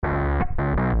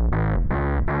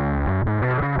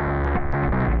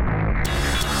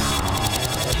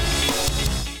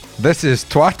This is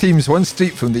Twa Teams One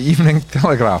Street from the Evening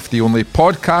Telegraph, the only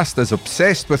podcast as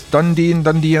obsessed with Dundee and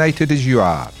Dundee United as you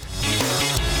are.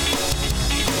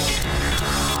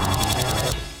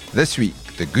 This week,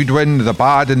 the good win, the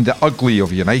bad and the ugly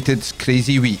of United's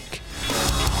crazy week.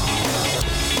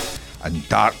 And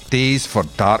dark days for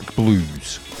dark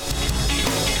blues.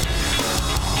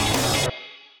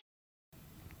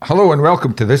 Hello and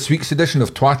welcome to this week's edition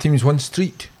of Twa Teams One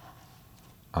Street.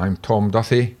 I'm Tom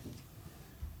Duthie.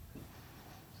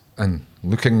 And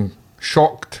looking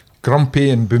shocked, grumpy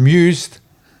and bemused,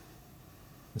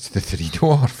 it's the three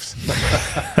dwarfs.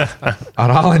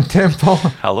 Are Alan Temple.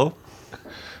 Hello.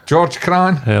 George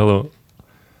Cran. Hello.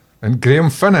 And Graham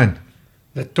Finnan.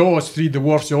 The tallest three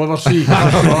dwarfs you'll ever see.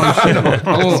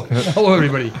 Hello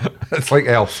everybody. It's like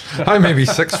Elf. I may be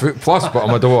 6 foot plus, but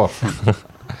I'm a dwarf.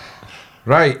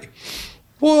 Right.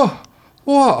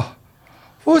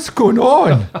 What's going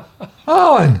on?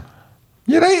 Alan,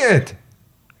 United.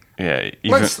 Yeah.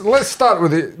 Let's start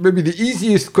with maybe the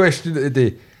easiest question of the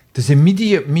day. Does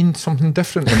immediate mean something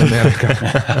different in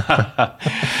America?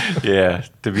 Yeah,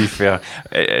 to be fair,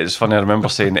 it's funny. I remember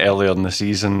saying earlier in the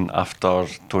season after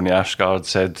Tony Ashgard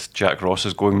said Jack Ross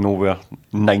is going nowhere,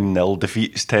 9-0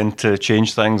 defeats tend to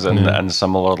change things, and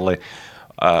similarly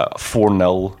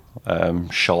 4-0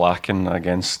 shellacking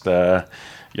against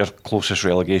your closest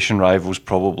relegation rivals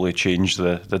probably changed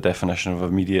the definition of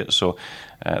immediate. So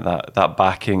that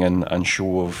backing and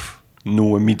show of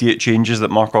no immediate changes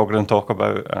that Mark Ogren talk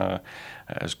about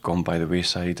has gone by the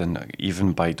wayside, and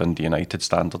even by Dundee United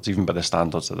standards, even by the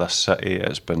standards of this city,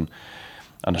 it's been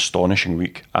an astonishing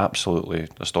week, absolutely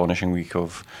astonishing week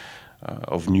of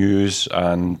news,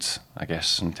 and I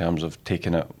guess in terms of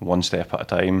taking it one step at a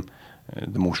time,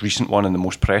 the most recent one and the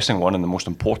most pressing one and the most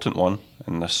important one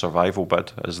in this survival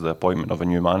bid is the appointment of a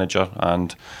new manager,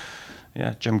 and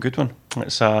yeah, Jim Goodwin.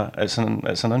 It's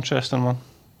an interesting one.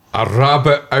 A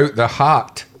rabbit out the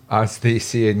hat, as they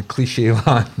say in cliche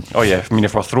land. Oh yeah, I mean,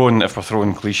 if we're throwing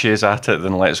cliches at it,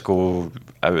 then let's go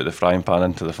out of the frying pan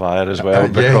into the fire as well,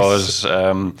 because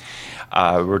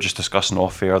we're just discussing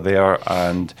off air there,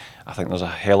 and I think there's a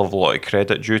hell of a lot of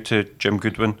credit due to Jim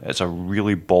Goodwin. It's a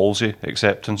really ballsy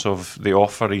acceptance of the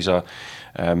offer. He's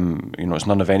it's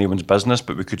none of anyone's business,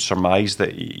 but we could surmise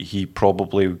that he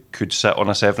probably could sit on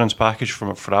a severance package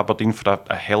for Aberdeen for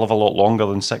a hell of a lot longer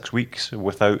than 6 weeks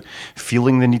without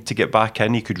feeling the need to get back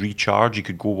in. He could recharge, he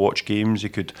could go watch games, he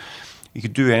could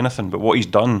do anything. But what he's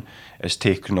done is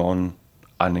taken on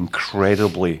an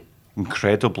incredibly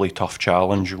tough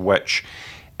challenge, which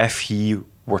if he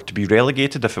were to be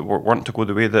relegated, if it weren't to go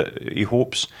the way that he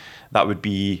hopes, that would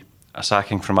be a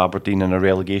sacking from Aberdeen and a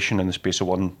relegation in the space of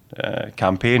one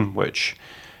campaign, which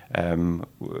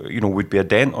would be a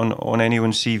dent on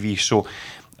anyone's CV. So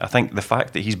I think the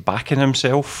fact that he's backing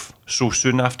himself so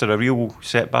soon after a real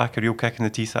setback, a real kick in the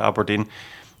teeth at Aberdeen,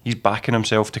 he's backing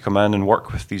himself to come in and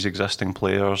work with these existing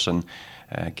players and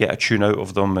get a tune out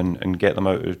of them and get them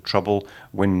out of trouble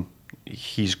when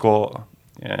he's got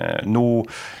no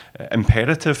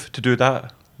imperative to do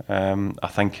that. I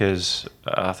think is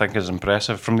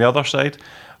impressive. From the other side,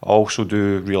 I also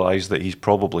do realise that he's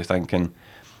probably thinking,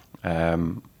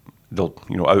 out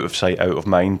of sight, out of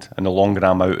mind. And the longer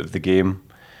I'm out of the game,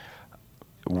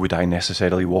 would I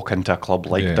necessarily walk into a club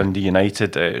like Dundee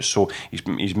United? So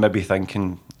he's maybe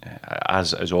thinking,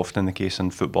 as is often the case in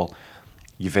football,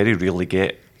 you very rarely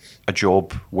get a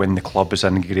job when the club is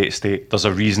in a great state. There's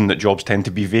a reason that jobs tend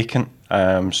to be vacant.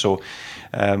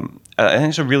 I think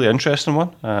it's a really interesting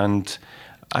one, and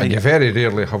you very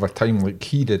rarely have a time like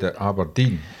he did at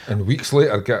Aberdeen, and weeks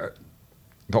later get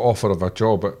the offer of a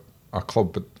job at a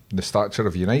club with the stature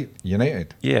of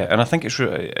United. Yeah, and I think it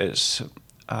is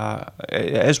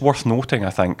worth noting, I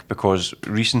think, because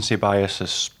recency bias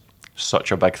is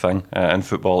such a big thing in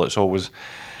football. It's always,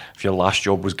 if your last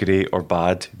job was great or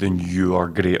bad, then you are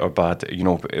great or bad,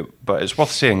 But it's worth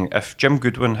saying, if Jim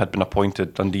Goodwin had been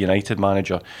appointed Dundee United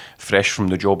manager fresh from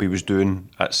the job he was doing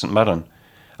at St Mirren,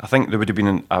 I think there would have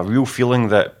been a real feeling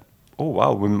that, oh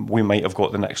wow, we might have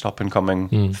got the next up and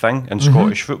coming thing in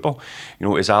Scottish football.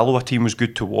 His Alloa team was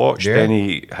good to watch. Then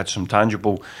he had some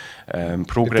tangible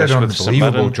progress with St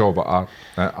Mirren. Unbelievable job at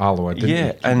Alloa, didn't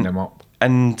he? Keeping them up.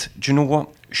 And do you know what?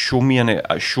 Show me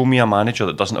a manager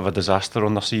that doesn't have a disaster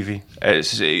on their CV.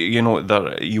 It's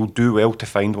you'll do well to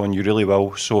find one. You really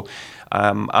will. So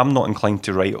I'm not inclined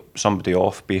to write somebody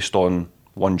off based on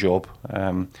one job.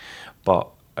 But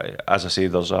as I say,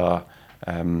 there's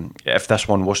if this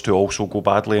one was to also go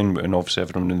badly, and obviously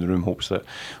everyone in the room hopes that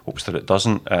it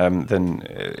doesn't, then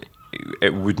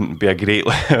it wouldn't be a great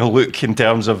look in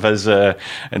terms of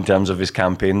his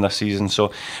campaign this season.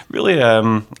 So really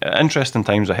interesting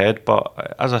times ahead.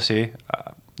 But as I say,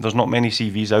 there's not many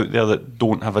CVs out there that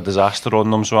don't have a disaster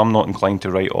on them. So I'm not inclined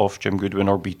to write off Jim Goodwin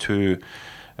or be too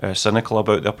cynical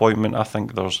about the appointment. I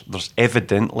think there's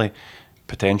evidently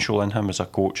potential in him as a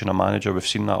coach and a manager. We've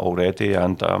seen that already,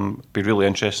 and be really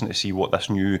interesting to see what this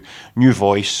new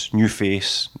voice, new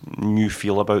face, new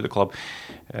feel about the club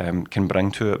can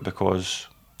bring to it, because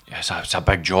it's a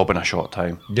big job in a short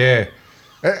time. Yeah,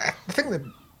 I think that,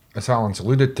 as Alan's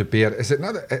alluded to, Bear, is it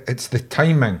not? It's the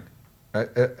timing.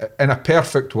 In a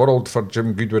perfect world for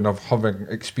Jim Goodwin of having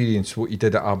experienced what he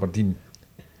did at Aberdeen,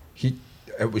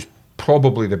 it was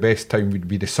probably the best time would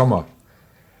be the summer.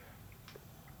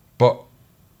 But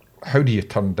how do you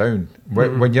turn down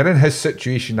when you're in his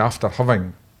situation after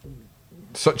having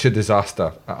such a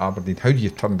disaster at Aberdeen? How do you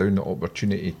turn down the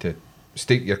opportunity to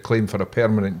stake your claim for a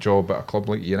permanent job at a club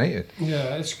like United?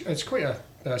 Yeah, it's quite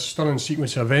a stunning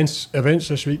sequence of events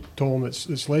this week, Tom,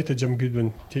 that's led to Jim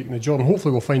Goodwin taking the job, and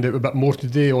hopefully we'll find out a bit more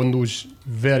today on those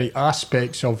very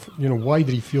aspects of, why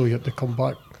did he feel he had to come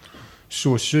back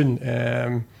so soon.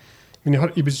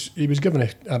 He was given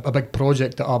a big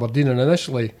project at Aberdeen, and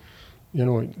initially, they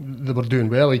were doing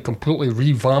well. He completely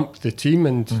revamped the team,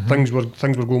 and things were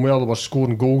going well. They were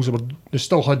scoring goals. They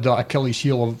still had that Achilles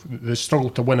heel of the struggle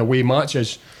to win away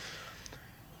matches,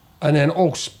 and then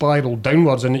all spiraled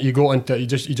downwards. And you got into he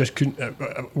just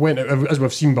couldn't went, as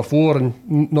we've seen before,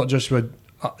 and not just with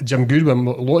Jim Goodwin,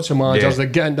 lots of managers that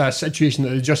get into a situation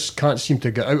that they just can't seem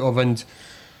to get out of, and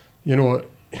he lost.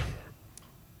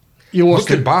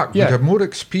 Looking back, would a more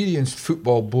experienced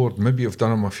football board maybe have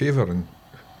done him a favour and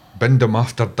binned him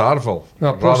after Darvel,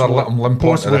 rather let him limp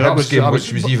on to the Hibs game,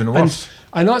 which was even worse.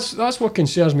 And that's what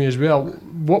concerns me as well.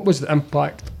 What was the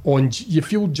impact on, you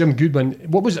feel, Jim Goodwin,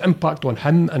 what was the impact on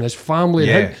him and his family?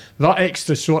 Yeah. And that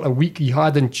extra sort of week he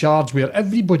had in charge, where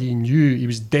everybody knew he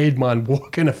was dead man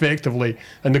walking effectively,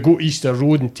 and they go to Easter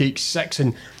Road and take 6,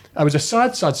 and it was a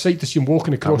sad sight to see him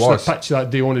walking across the pitch that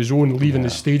day on his own, leaving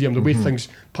the stadium, the way things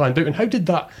panned out. And how did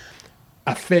that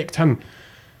affect him?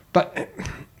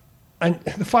 And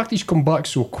the fact he's come back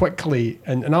so quickly,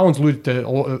 and Alan's alluded to a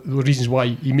lot of the reasons why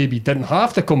he maybe didn't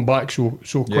have to come back so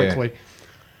quickly. Yeah.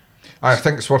 I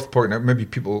think it's worth pointing out, maybe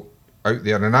people out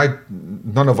there,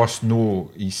 and none of us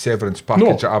know his severance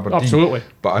package at Aberdeen. Absolutely.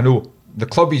 But I know the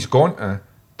club he's gone to,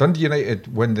 Dundee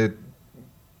United, when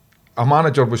a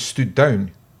manager was stood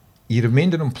down, he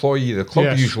remained an employee of the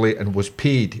club usually and was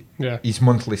paid his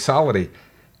monthly salary.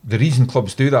 The reason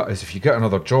clubs do that is if you get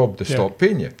another job, they stop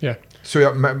paying you. Yeah. So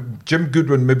Jim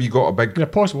Goodwin maybe got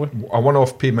a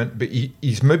one-off payment, but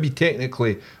he's maybe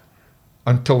technically,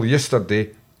 until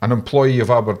yesterday, an employee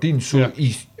of Aberdeen. So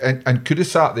he's and could have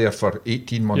sat there for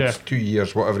 18 months, 2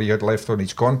 years, whatever he had left on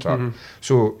his contract.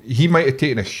 So he might have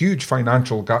taken a huge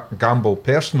financial gamble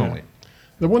personally. Yeah.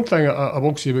 The one thing I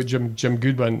will say about Jim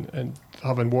Goodwin, and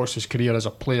having watched his career as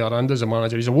a player and as a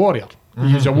manager, he's a warrior.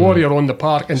 He's a warrior on the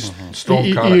park, and strong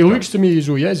character. He looks to me as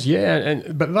though he is,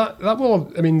 but that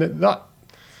will, I mean,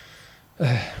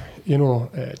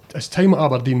 his time at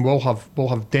Aberdeen will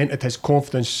have dented his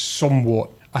confidence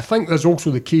somewhat. I think there's also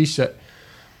the case that,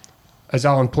 as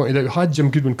Alan pointed out, had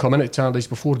Jim Goodwin come in at Tannadice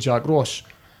before Jack Ross,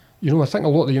 I think a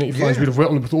lot of the United fans would have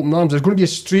welcomed him with open arms. There's going to be a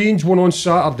strange one on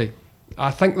Saturday. I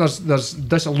think there's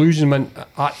disillusionment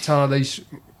at Tannadice,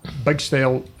 big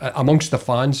style, amongst the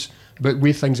fans about the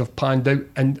way things have panned out,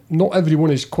 and not everyone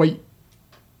is quite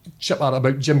chipper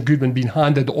about Jim Goodwin being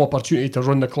handed the opportunity to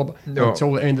run the club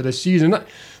until the end of the season.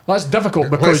 That's difficult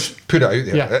because... Let's put it out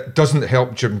there. It doesn't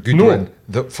help Jim Goodwin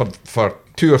that for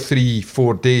 2 or 3,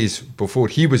 4 days before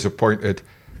he was appointed,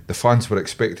 the fans were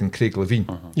expecting Craig Levein.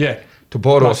 To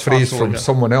borrow a phrase from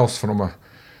someone else from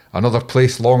another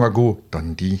place long ago,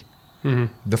 Dundee.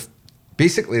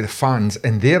 Basically, the fans,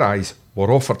 in their eyes,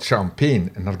 were offered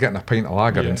champagne and they're getting a pint of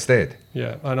lager instead.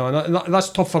 Yeah, I know. And that's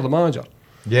tough for the manager.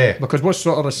 Yeah. Because what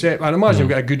sort of reception... I imagine we'll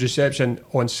get a good reception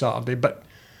on Saturday, but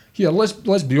here,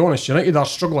 let's be honest, United are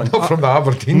struggling. Not from the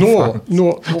Aberdeen fans.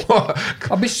 No. God,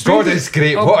 it's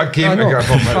great. What a game to get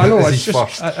home. I know,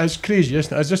 it's crazy,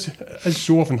 isn't it? It's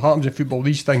so often happens in football,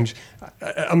 these things.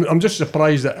 I'm just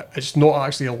surprised that it's not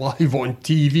actually live on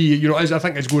TV. I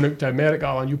think it's going out to America,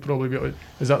 and you probably...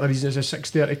 Is that the reason it's a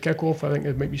 6:30 kickoff? I think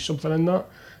there might be something in that.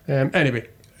 Anyway,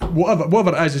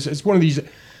 whatever it is, it's one of these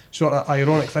sort of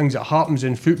ironic things that happens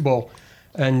in football.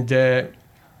 And,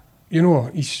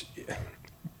 he's...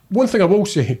 One thing I will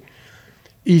say,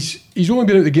 he's only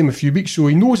been out of the game a few weeks, so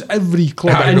he knows every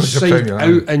club inside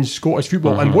out in Scottish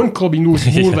football. And one club he knows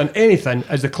more than anything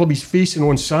is the club he's facing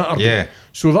on Saturday. Yeah.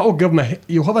 So that'll give him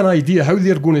you'll have an idea how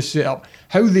they're going to set up,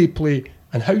 how they play,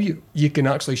 and how you can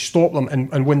actually stop them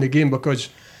and win the game, because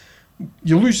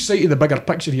you lose sight of the bigger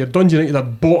picture here. Dundee United are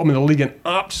bottom of the league and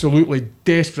absolutely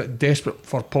desperate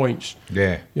for points.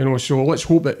 Yeah. So let's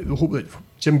hope that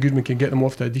Jim Goodwin can get them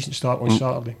off to a decent start on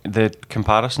Saturday. The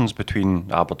comparisons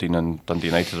between Aberdeen and Dundee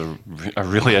United are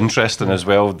really interesting as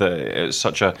well. It's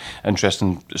such an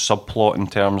interesting subplot in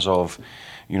terms of,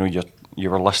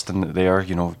 you were listing there,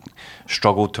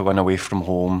 struggled to win away from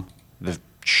home. They've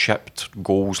shipped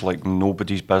goals like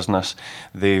nobody's business.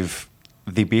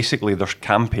 They basically, their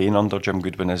campaign under Jim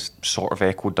Goodwin has sort of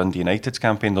echoed Dundee United's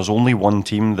campaign. There's only one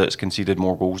team that's conceded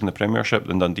more goals in the Premiership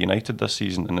than Dundee United this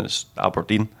season, and it's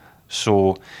Aberdeen.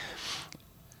 So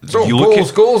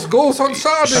goals on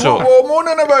Saturday. What are we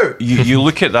moaning about? You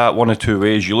look at that one of two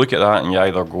ways. You look at that and you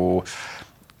either go,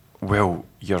 well,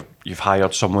 you've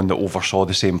hired someone that oversaw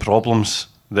the same problems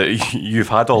that you've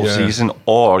had all season,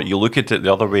 or you look at it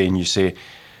the other way and you say,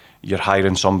 you're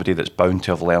hiring somebody that's bound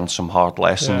to have learned some hard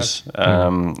lessons.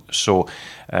 So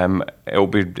it'll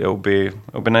be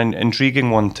an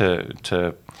intriguing one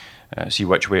to see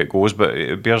which way it goes. But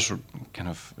it bears kind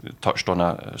of touched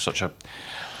on such a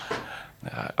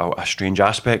strange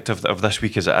aspect of this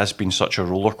week, as it has been such a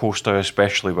roller coaster,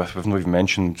 especially we've not even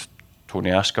mentioned Tony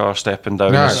Asghar stepping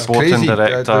down as sporting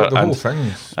director. The whole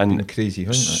thing's been crazy,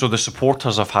 hasn't it? So the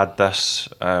supporters have had this.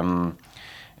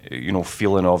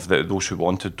 Feeling of those who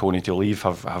wanted Tony to leave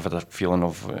have had a feeling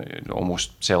of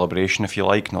almost celebration, if you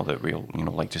like. Not that we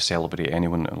like to celebrate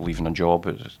anyone leaving a job;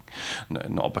 it's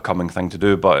not a becoming thing to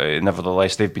do. But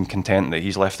nevertheless, they've been content that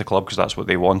he's left the club because that's what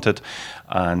they wanted.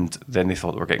 And then they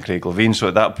thought they were getting Craig Levein. So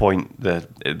at that point, the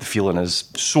feeling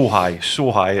is so high.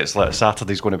 It's like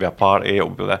Saturday's going to be a party. It'll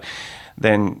be that.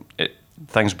 Then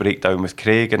things break down with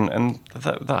Craig, and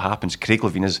that happens. Craig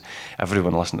Levein is,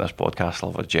 everyone listening to this podcast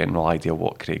will have a general idea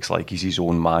what Craig's like. He's his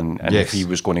own man, and if he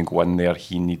was going to go in there,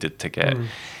 he needed to get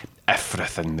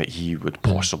everything that he would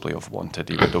possibly have wanted.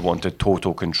 He would have wanted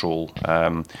total control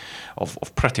of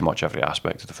pretty much every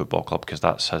aspect of the football club, because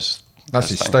that's his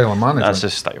style of management. That's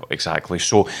his style, exactly.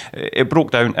 So it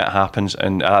broke down, it happens,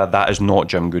 and that is not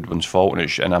Jim Goodwin's fault,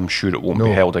 and I'm sure it won't be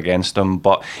held against him,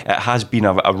 but it has been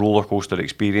a roller coaster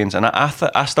experience, and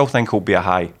I still think it'll be a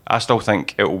high. I still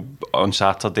think it'll, on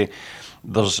Saturday,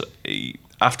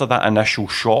 after that initial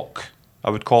shock,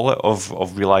 I would call it,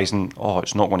 of realising,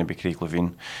 it's not going to be Craig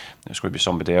Levein, it's going to be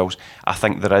somebody else. I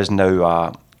think there is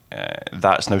now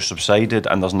that's now subsided,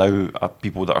 and there's now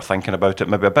people that are thinking about it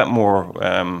maybe a bit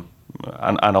more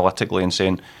analytically, and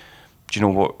saying, do you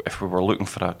know what, if we were looking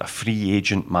for a free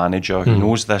agent manager who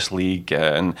knows this league,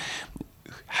 and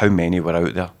how many were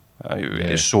out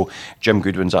there? So Jim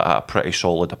Goodwin's a pretty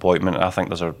solid appointment. I think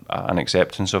there's an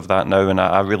acceptance of that now, and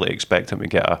I really expect him to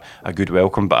get a good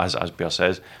welcome. But as Bear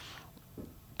says,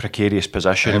 precarious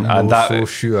position, and that for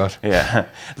sure.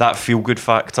 That feel-good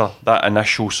factor, that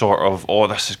initial sort of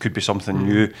this could be something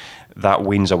new, that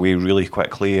wanes away really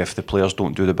quickly if the players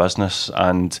don't do the business,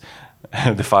 and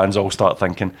the fans all start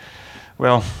thinking,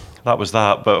 well, that was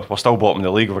that, but we're still bottom of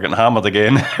the league, we're getting hammered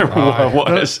again. They're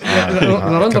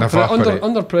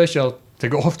under pressure to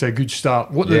get off to a good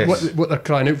start. What they're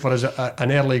crying out for is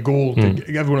an early goal to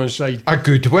get everyone on side. A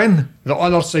good win. The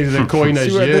other side of the coin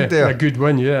is a good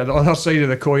win. The other side of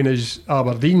the coin is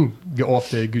Aberdeen get off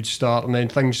to a good start, and then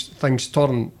things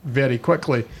turn very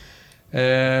quickly.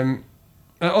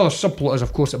 Other subplot is,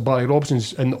 of course, that Barry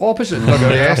Robson's in the opposite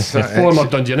dugout. The former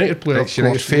Dundee United player, of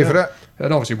course, favourite,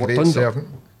 and obviously worked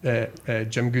under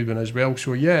Jim Goodwin as well.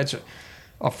 So it's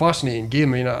a fascinating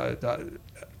game. I mean,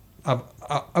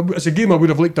 it's a game I would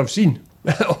have liked to have seen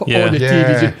on the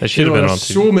TV. It should have been on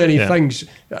TV. So many things,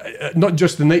 not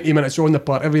just the 90 minutes on the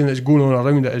part, everything that's going on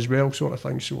around it as well, sort of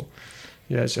thing. So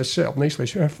it's set up nicely.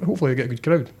 So hopefully they get a good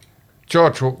crowd.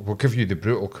 George, we'll give you the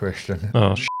brutal question.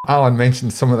 Alan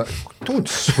mentioned some of that. Don't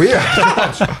swear.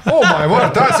 Oh my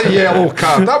word, that's a yellow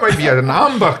card. That might be an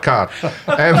amber card.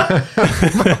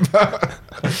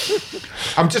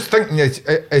 I'm just thinking,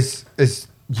 as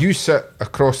you sit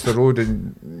across the road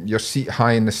in your seat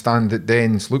high in the stand at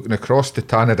Dens, looking across the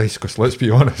Tannadice, because let's be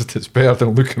honest, it's better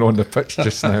than looking on the pitch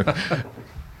just now.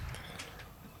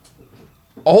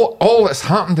 All that's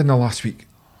happened in the last week,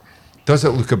 does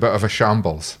it look a bit of a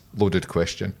shambles? Loaded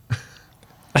question.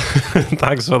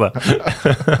 Thanks for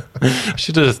that. I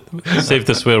should have saved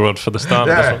the swear word for the start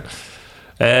of this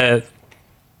one.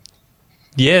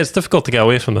 It's difficult to get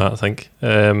away from that, I think.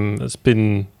 It's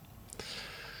been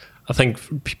I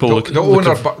think people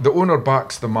the owner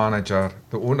backs the manager.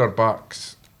 The owner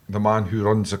backs the man who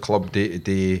runs the club day to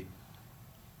day.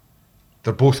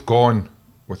 They're both gone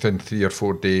within 3 or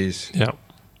 4 days. Yeah,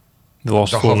 they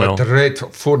lost 4-0. They'll have a dread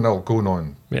 4-0 going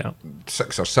on. Yeah,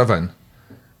 6 or 7.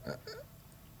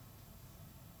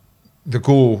 They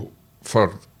go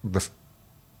for the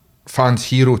fans'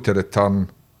 hero to return.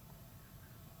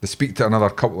 They speak to another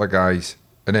couple of guys,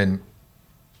 and then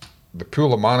they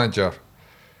pull a manager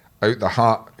out the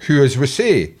hat, who, as we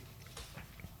say,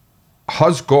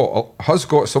 has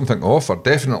got something to offer,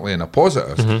 definitely in a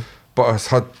positive, but has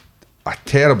had a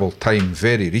terrible time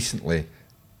very recently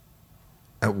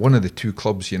at one of the 2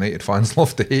 clubs United fans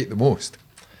love to hate the most.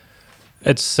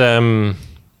 It's I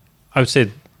would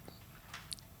say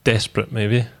desperate,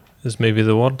 maybe is maybe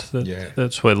the word.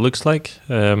 That's what it looks like,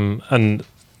 and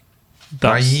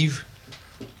that's naive.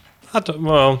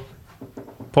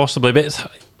 Possibly, but it's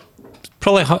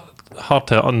probably hard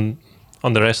to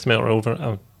underestimate or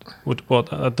over.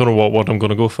 What I don't know what word I'm going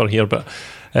to go for here, but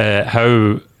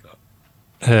how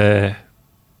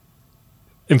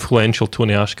influential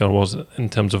Tony Asghar was in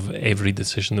terms of every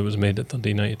decision that was made at Dundee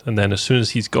United, and then as soon as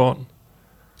he's gone,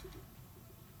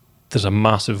 there's a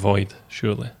massive void,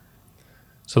 surely.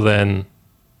 So then,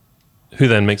 who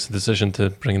then makes the decision to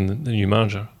bring in the new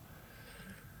manager?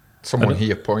 Someone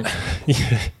he appoints.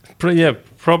 Yeah,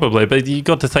 probably. But you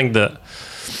got to think that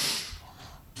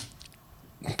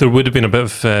there would have been a bit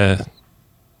of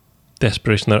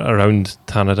desperation around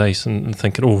Tannadice and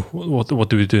thinking, what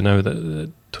do we do now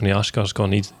that Tony Asghar's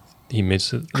gone? He made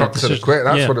the crux of the quit.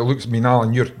 That's what it looks. I mean,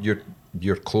 Alan,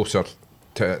 you're closer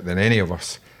to it than any of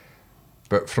us.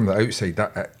 But from the outside,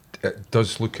 that it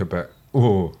does look a bit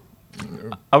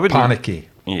panicky.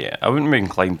 Yeah, I wouldn't be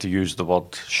inclined to use the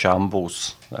word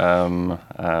shambles. That's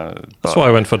why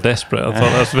I went for desperate. I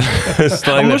thought that's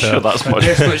I'm not sure that's much.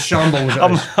 Desperate shambles.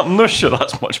 I'm not sure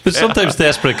that's much. But sometimes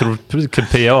desperate could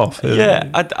pay off. Yeah,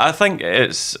 I think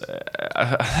it's.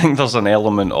 I think there's an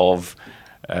element of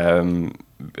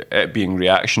it being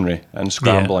reactionary and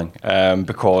scrambling,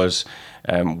 because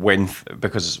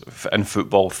in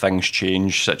football things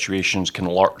change, situations can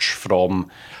lurch from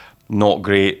not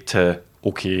great to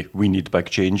okay, we need big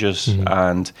changes.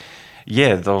 And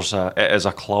yeah, it is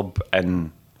a club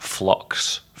in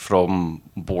flux from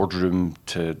boardroom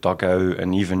to dugout,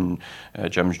 and even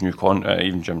Jim's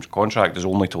contract is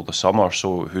only till the summer,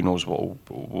 so who knows what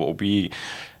will be.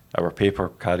 Our paper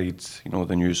carried,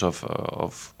 the news of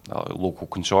a local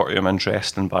consortium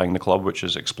interest in buying the club, which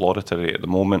is exploratory at the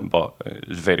moment, but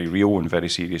it's very real and very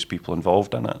serious people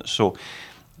involved in it. So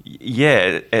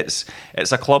yeah, it's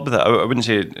a club that I wouldn't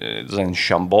say there's anything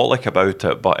shambolic about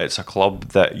it, but it's a club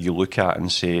that you look at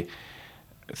and say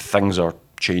things are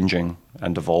changing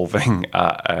and evolving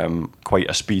at quite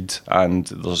a speed, and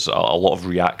there's a lot of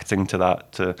reacting to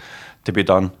that to be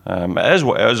done.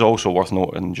 It is also worth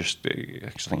noting, just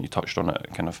because I think you touched on it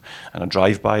kind of in a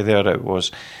drive-by there, it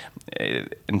was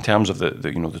in terms of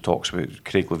the talks with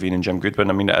Craig Levein and Jim Goodwin.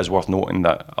 I mean, it is worth noting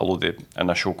that although the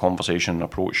initial conversation and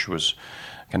approach was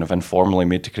kind of informally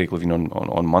made to Craig Levein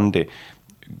on Monday,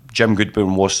 Jim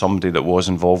Goodwin was somebody that was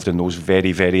involved in those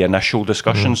very, very initial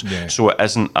discussions. So it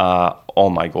isn't oh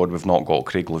my God, we've not got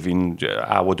Craig Levein,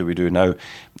 what do we do now?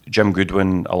 Jim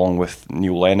Goodwin, along with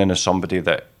Neil Lennon, is somebody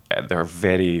that their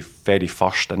very, very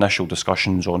first initial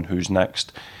discussions on who's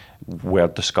next were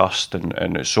discussed.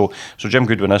 And so Jim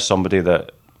Goodwin is somebody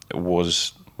that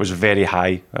was very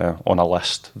high on a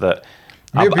list. That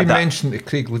maybe mentioned to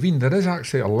Craig Levein, there is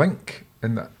actually a link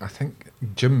in that. I think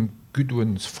Jim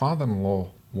Goodwin's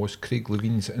father-in-law was Craig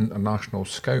Levein's international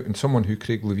scout, and someone who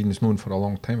Craig Levein's known for a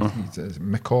long time. Is it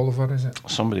Mick Oliver, is it?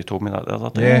 Somebody told me that the other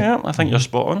day. Yeah, I think you're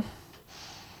spot on.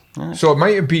 Yeah. So it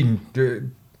might have been,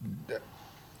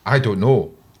 I don't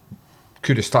know,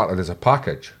 could have started as a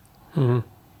package. Because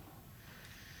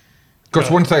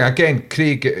one thing, again,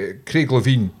 Craig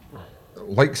Levein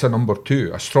likes a number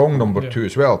 2, a strong number 2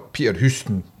 as well. Peter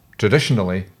Houston,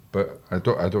 traditionally, but I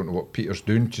don't know what Peter's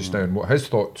doing just now and what his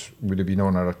thoughts would have been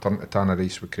on a return to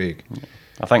Tannadice with Craig.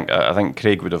 I think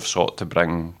Craig would have sought to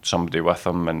bring somebody with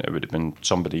him, and it would have been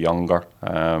somebody younger,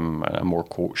 a more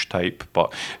coach type,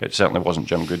 but it certainly wasn't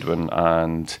Jim Goodwin,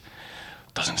 and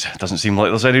doesn't seem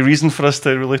like there's any reason for us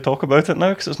to really talk about it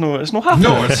now, because it's not happening.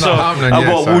 No, it's not happening.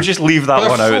 We'll just leave that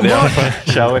one out there,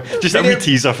 shall we? Just a wee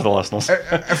teaser for the listeners.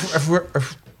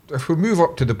 If we move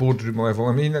up to the boardroom level,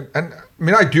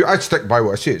 I stick by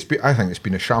what I say. I think it's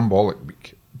been a shambolic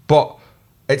week, but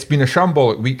it's been a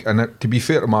shambolic week, and to be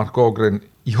fair to Mark Ogren,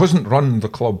 he hasn't run the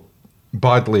club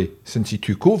badly since he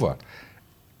took over.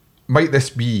 Might this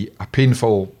be a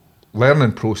painful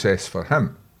learning process for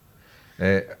him?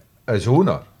 as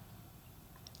owner.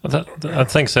 I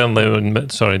think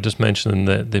certainly, just mentioning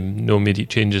the no immediate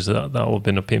changes, that will have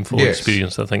been a painful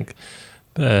experience. I think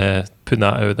putting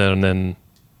that out there and then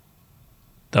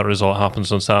that result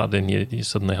happens on Saturday and you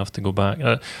suddenly have to go back.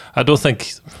 I don't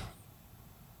think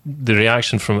the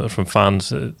reaction from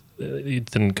fans, it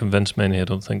didn't convince many, I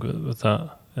don't think, with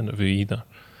that interview either.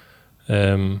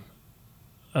 And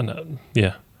I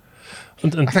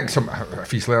think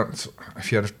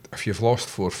if you've lost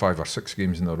 4, 5 or 6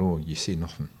 games in a row, you say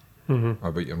nothing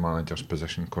about your manager's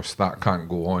position, because that can't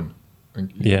go on,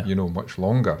 much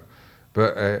longer.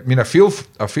 But I feel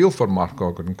for Mark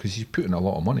Ogren, because he's putting a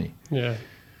lot of money. Yeah.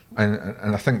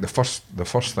 And I think the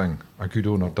first thing a good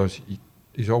owner does,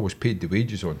 he's always paid the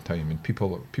wages on time, and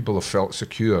people have felt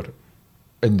secure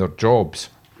in their jobs,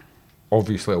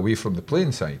 obviously away from the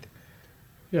playing side.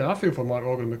 Yeah, I feel for Mark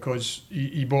Ogren, because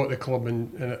he bought the club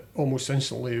and it almost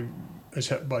instantly is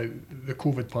hit by the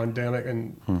COVID pandemic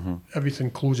and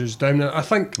everything closes down. And I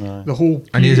think the whole period,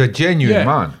 and he's a genuine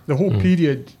man. The whole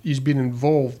period he's been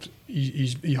involved,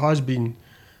 he has been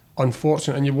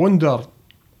unfortunate, and you wonder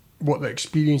what the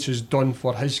experience has done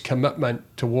for his commitment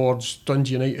towards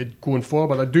Dundee United going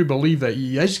forward. I do believe that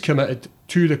he is committed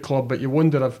to the club, but you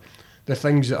wonder if the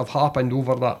things that have happened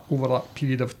over that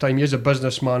period of time. He is a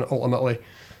businessman ultimately.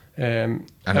 And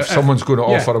if someone's going to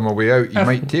offer him a way out, he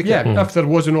might take it. Yeah, if there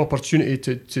was an opportunity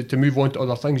to move on to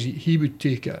other things, he would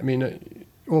take it. I mean,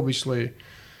 obviously,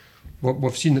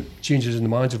 we've seen changes in the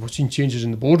manager, we've seen changes in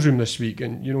the boardroom this week,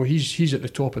 and he's at the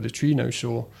top of the tree now.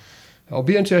 So it'll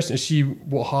be interesting to see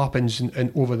what happens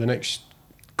in over the next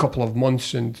couple of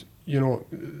months. And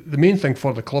the main thing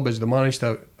for the club is they manage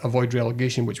to avoid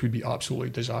relegation, which would be absolutely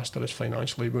disastrous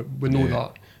financially. We know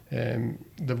that.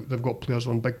 They've got players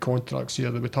on big contracts here.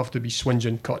 They would have to be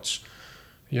swinging cuts,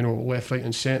 left, right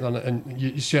and centre, and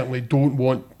you certainly don't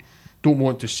want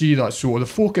to see that. So the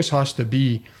focus has to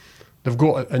be, they've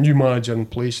got a new manager in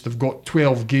place, they've got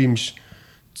 12 games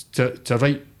to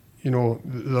right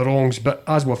the wrongs, but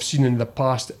as we've seen in the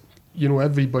past,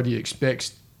 everybody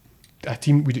expects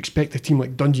we'd expect a team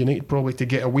like Dundee United probably to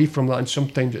get away from that, and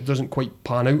sometimes it doesn't quite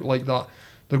pan out like that.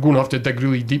 They're going to have to dig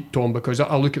really deep, Tom, because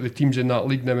I look at the teams in that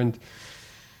league now and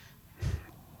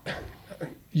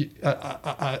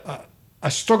I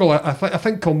struggle. I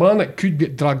think Kilmarnock could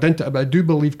get dragged into it, but I do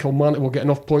believe Kilmarnock will get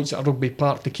enough points at Rugby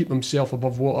Park to keep themselves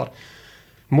above water.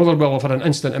 Motherwell have had an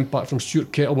instant impact from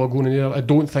Stuart Kettlewell going in there. I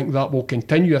don't think that will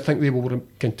continue. I think they will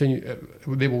continue.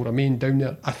 They will remain down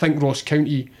there. I think Ross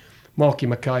County, Malky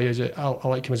Mackay, I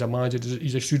like him as a manager.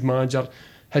 He's a shrewd manager.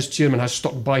 His chairman has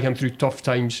stuck by him through tough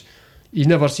times. He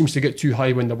never seems to get too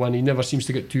high when they win. He never seems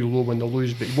to get too low when they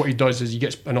lose. But what he does is he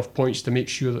gets enough points to make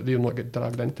sure that they'll not get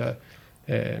dragged into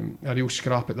a real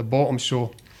scrap at the bottom.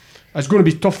 So it's going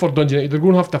to be tough for Dundee United. They're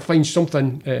going to have to find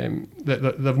something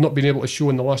that they've not been able to show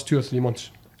in the last 2 or 3 months.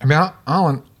 I mean,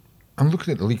 Alan, I'm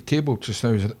looking at the league table just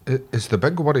now. Is the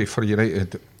big worry for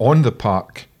United on the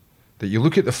park that you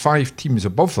look at the 5 teams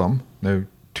above them? Now,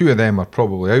 2 of them are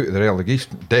probably out of the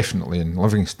relegation, definitely in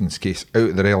Livingston's case,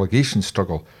 out of the relegation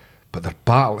struggle, but they're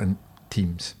battling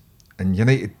teams, and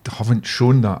United haven't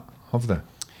shown that, have they?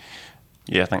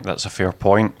 Yeah, I think that's a fair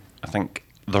point. I think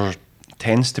there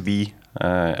tends to be,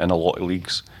 in a lot of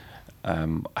leagues,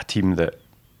 a team that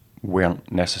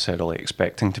weren't necessarily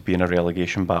expecting to be in a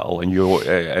relegation battle, and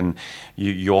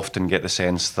you often get the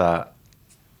sense that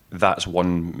that's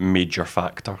one major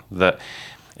factor. That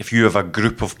if you have a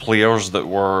group of players that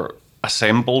were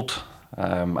assembled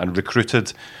and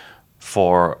recruited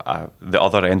for the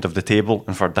other end of the table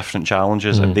and for different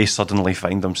challenges, and they suddenly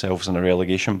find themselves in a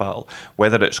relegation battle,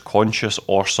 whether it's conscious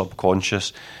or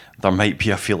subconscious, there might be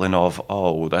a feeling of,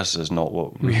 oh, this is not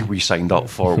what we signed up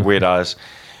for. Whereas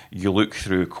you look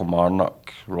through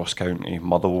Kilmarnock, Ross County,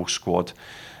 Motherwell squad,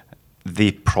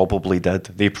 they probably did.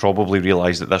 They probably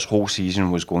realised that this whole season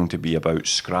was going to be about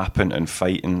scrapping and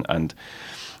fighting and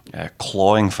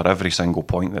clawing for every single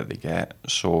point that they get.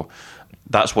 So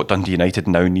that's what Dundee United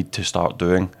now need to start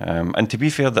doing. And to be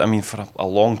fair, for a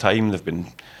long time they've been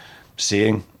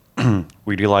saying,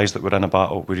 we realise that we're in a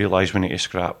battle, we realise we need to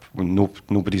scrap,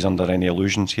 nobody's under any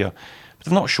illusions here. But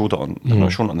they've not showed it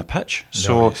not shown it on the pitch.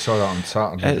 So you saw that on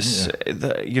Saturday. It's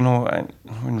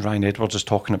when Ryan Edwards is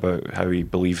talking about how he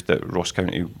believed that Ross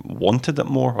County wanted it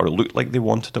more, or it looked like they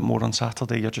wanted it more on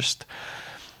Saturday, you're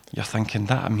thinking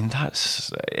that. I mean,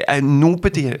 that's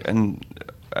nobody in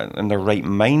their right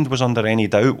mind was under any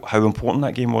doubt how important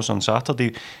that game was on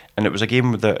Saturday, and it was a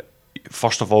game that,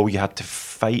 first of all, you had to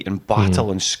fight and battle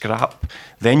and scrap.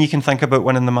 Then you can think about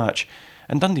winning the match.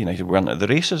 And Dundee United weren't at the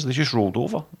races; they just rolled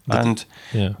over, that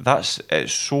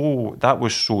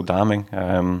was so damning.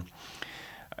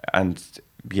 And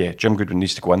yeah, Jim Goodwin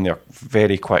needs to go in there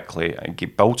very quickly and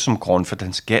build some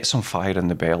confidence, get some fire in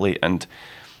the belly, and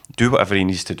do whatever he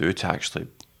needs to do to actually.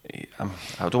 I'm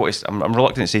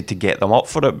reluctant to say to get them up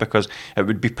for it, because it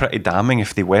would be pretty damning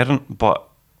if they weren't. But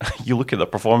you look at their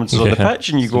performances on the pitch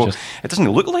and you go, it doesn't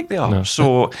look like they are. No.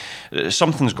 So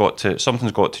something's got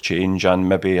to change, and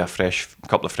maybe a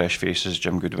couple of fresh faces,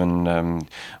 Jim Goodwin,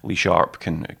 Lee Sharp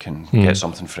can get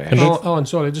something fresh. Alan,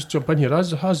 sorry, just jump in here.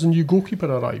 Has the new goalkeeper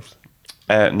arrived?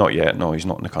 Not yet. No, he's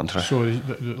not in the country. So,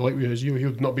 like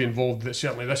he'll not be involved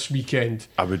certainly this weekend.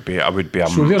 I would be.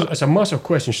 So it's a massive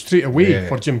question straight away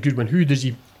for Jim Goodwin. Who does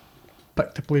he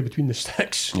pick to play between the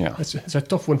sticks? Yeah, it's a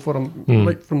tough one for him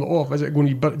right from the off. Is it going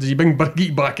to be? Does he bring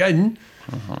Birgit back in,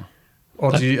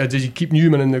 or does he keep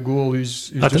Newman in the goal,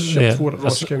 who's just shipped for at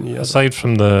Ross County? Aside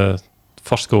from the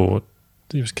first goal,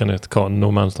 he was kind of caught in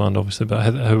no man's land, obviously.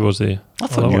 But how was he? I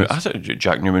thought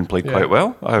Jack Newman played quite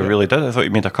well. I really did. I thought he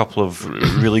made a couple of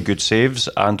really good saves,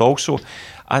 and also,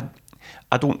 I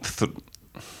don't.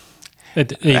 I'm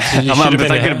thinking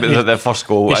about the first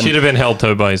goal. He should have been held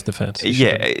out by his defence.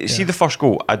 See the first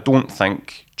goal. I don't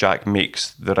think Jack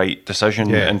makes the right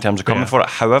decision in terms of coming for it.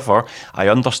 However, I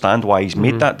understand why he's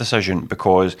made that decision,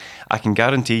 because I can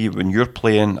guarantee you, when you're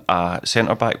playing a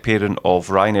centre-back pairing of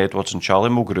Ryan Edwards and Charlie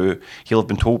Mulgrew, he'll have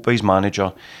been told by his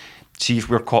manager, see if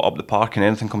we're caught up the park and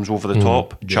anything comes over the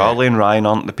top. Charlie and Ryan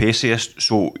aren't the paciest,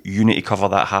 so you need to cover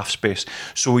that half space.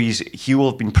 So he will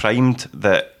have been primed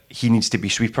that he needs to be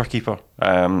sweeper keeper.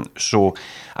 So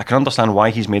I can understand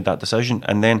why he's made that decision.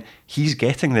 And then he's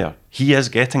getting there. He is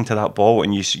getting to that ball,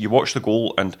 and you watch the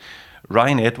goal, and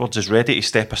Ryan Edwards is ready to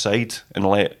step aside and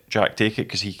let Jack take it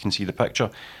because he can see the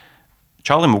picture.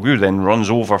 Charlie Mulgrew then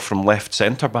runs over from left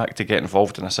centre back to get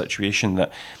involved in a situation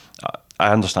that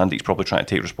I understand that he's probably trying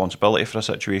to take responsibility for a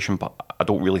situation, but I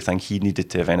don't really think he needed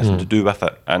to have anything to do with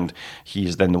it. And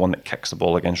he's then the one that kicks the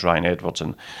ball against Ryan Edwards,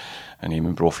 and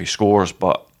Eamon Brophy scores.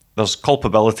 But there's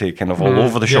culpability kind of all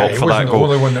over the shop for that goal.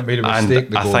 The only one that made a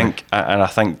mistake. And I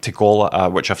think to call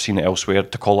it, which I've seen it elsewhere,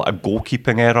 to call it a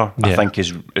goalkeeping error, I think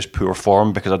is poor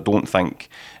form, because I don't think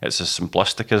it's as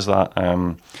simplistic as that.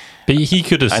 But he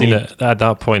could have seen it at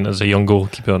that point as a young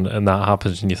goalkeeper, and that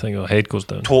happens, and you think, head goes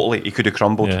down. Totally, he could have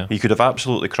crumbled. Yeah. He could have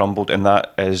absolutely crumbled, and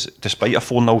that is, despite a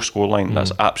 4-0 scoreline,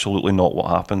 that's absolutely not what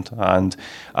happened. And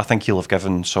I think he'll have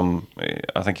given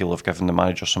the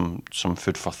manager some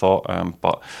food for thought.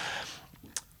 But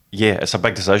yeah, it's a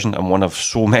big decision, and one of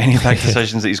so many big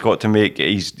decisions that he's got to make.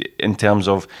 He's, in terms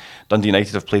of Dundee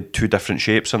United have played 2 different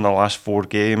shapes in their last 4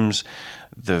 games.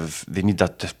 They need a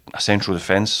central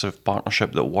defensive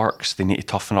partnership that works. They need to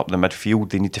toughen up the midfield.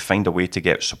 They need to find a way to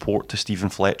get support to Stephen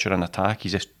Fletcher in attack.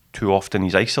 He's just too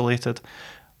often isolated.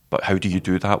 But how do you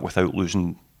do that without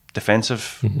losing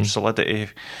defensive solidity?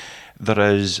 There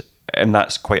is, and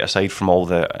that's quite aside from all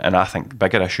and I think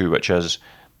bigger issue, which is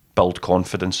build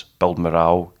confidence, build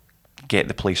morale, get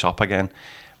the place up again.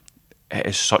 It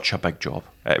is such a big job.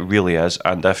 It really is.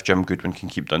 And if Jim Goodwin can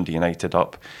keep Dundee United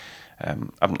up,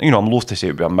 I'm loath to say it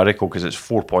would be a miracle, because it's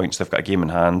 4 points, they've got a game in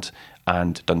hand,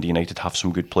 and Dundee United have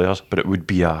some good players, but it would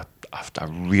be a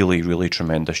really, really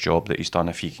tremendous job that he's done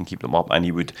if he can keep them up, and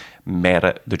he would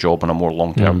merit the job on a more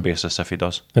long-term basis if he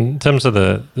does. In terms of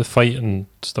the fight and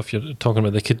stuff you're talking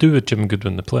about, they could do with Jim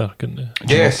Goodwin, the player, couldn't they?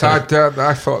 Yes, I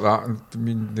thought that. I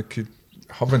mean, they could,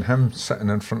 having him sitting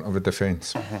in front of a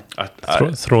defence,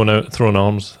 throwing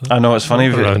arms. I know, it's funny.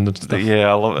 Around and stuff. Yeah,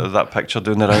 I love that picture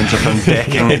doing the rounds of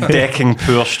him decking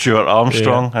poor Stuart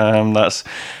Armstrong. That's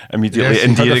immediately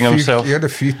endearing himself. He had a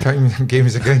few times in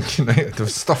games against United. There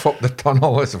was stuff up the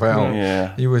tunnel as well.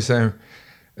 Yeah, he was.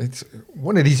 It's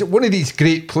one of these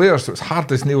great players that's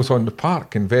hard as nails on the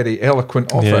park and very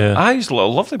eloquent off it. He's a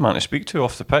lovely man to speak to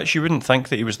off the pitch. You wouldn't think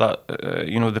that he was that,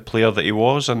 the player that he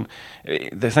was. And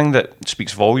the thing that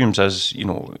speaks volumes is,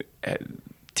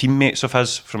 teammates of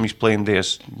his from his playing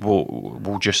days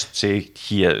will just say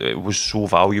it was so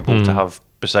valuable to have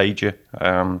beside you.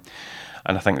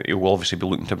 And I think that he will obviously be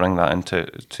looking to bring that into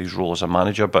his role as a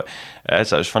manager. But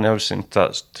it was funny, I was saying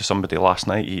that to somebody last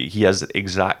night, he is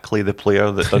exactly the player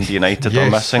that Dundee United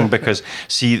are missing, because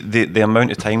see, the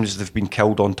amount of times they've been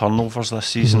killed on turnovers this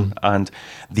season, and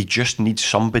they just need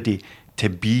somebody to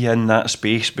be in that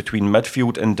space between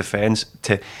midfield and defence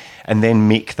and then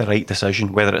make the right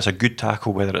decision, whether it's a good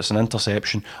tackle, whether it's an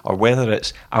interception, or whether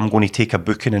it's, I'm going to take a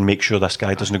booking and make sure this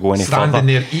guy doesn't go any further. Standing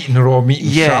there eating raw meat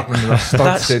and sharpening their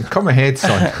studs, saying, come ahead,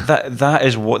 son. That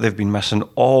is what they've been missing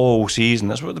all season.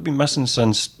 That's what they've been missing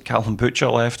since Callum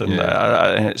Butcher left, and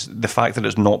it's the fact that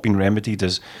it's not been remedied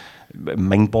is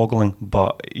mind-boggling.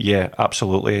 But yeah,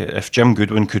 absolutely. If Jim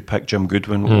Goodwin could pick Jim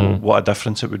Goodwin, what a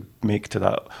difference it would make to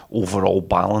that overall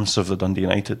balance of the Dundee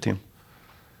United team.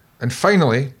 And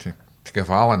finally, to give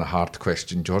Alan a hard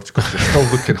question, George, because you're still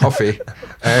looking huffy.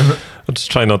 I'm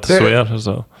just trying not to swear as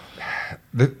well.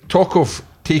 The talk of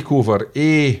takeover,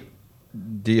 A,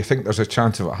 do you think there's a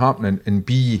chance of it happening? And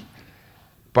B,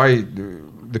 by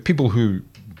the people who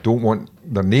don't want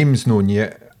their names known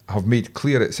yet have made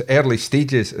clear it's early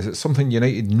stages. Is it something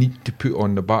United need to put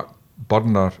on the back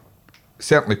burner,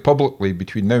 certainly publicly,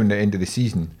 between now and the end of the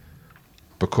season,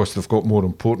 because they've got more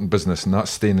important business, and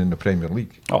that's staying in the Premier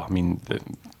League? Oh, I mean,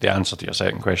 the answer to your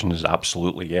second question is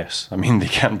absolutely yes. I mean, they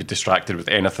can't be distracted with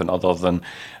anything other than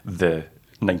the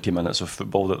 90 minutes of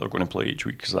football that they're going to play each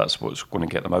week, because that's what's going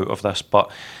to get them out of this.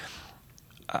 But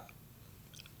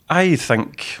I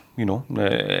think,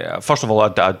 first of all,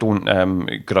 I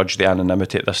don't grudge the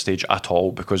anonymity at this stage at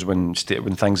all, because when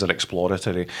things are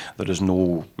exploratory, there is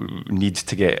no need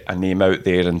to get a name out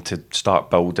there and to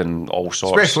start building all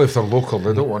sorts. Especially if they're local,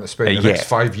 they don't want to spend the next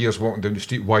 5 years walking down the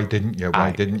street. Why didn't you?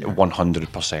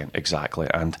 100%, exactly.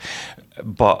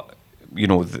 But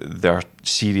there are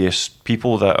serious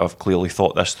people that have clearly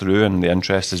thought this through, and the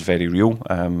interest is very real.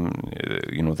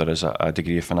 There is a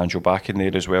degree of financial backing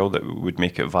there as well that would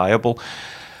make it viable.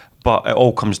 But it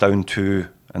all comes down to,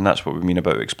 and that's what we mean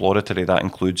about exploratory, that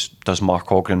includes, does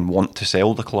Mark Ogren want to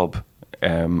sell the club?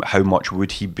 How much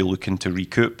would he be looking to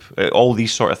recoup? All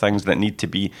these sort of things that need to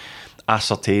be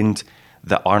ascertained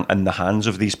that aren't in the hands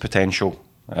of these potential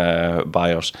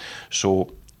buyers.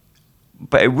 So,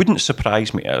 but it wouldn't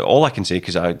surprise me. All I can say,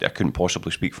 because I couldn't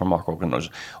possibly speak for Mark Ogren,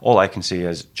 all I can say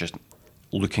is just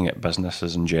looking at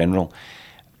businesses in general,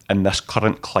 in this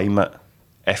current climate,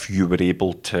 if you were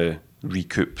able to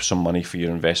recoup some money for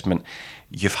your investment,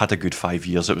 you've had a good 5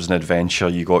 years. It was an adventure.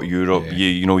 You got Europe. Yeah.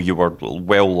 You were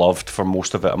well loved for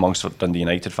most of it amongst Dundee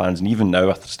United fans, and even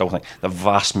now I still think the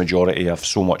vast majority have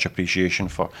so much appreciation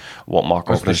for what Mark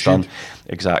Ogren's done.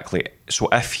 Exactly. So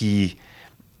if he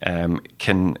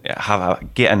can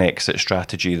get an exit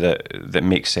strategy that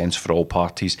makes sense for all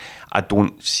parties, I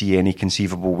don't see any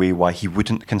conceivable way why he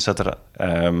wouldn't consider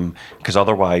it, because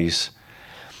otherwise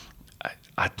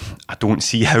I don't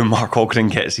see how Mark Ogren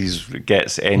gets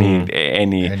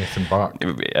anything back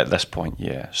at this point.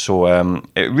 Yeah, so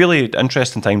it really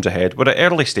interesting times ahead. We're at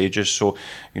early stages, so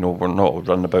we're not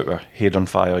running about our head on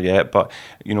fire yet. But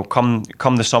come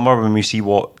the summer, when we see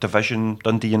what division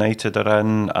Dundee United are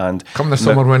in, and come the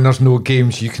summer when there's no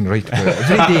games, you can write about it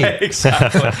every day.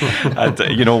 Exactly.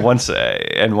 And once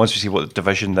we see what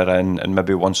division they're in, and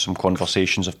maybe once some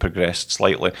conversations have progressed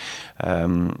slightly,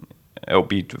 it'll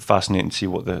be fascinating to see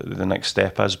what the next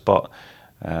step is, but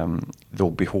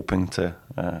they'll be hoping to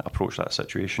approach that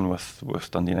situation with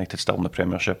Dundee United still in the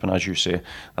Premiership, and as you say,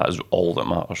 that is all that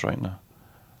matters right now.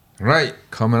 Right,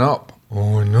 coming up.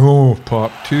 Oh no,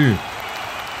 part 2.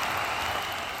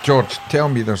 George, tell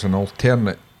me there's an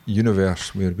alternate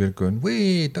universe where we're going,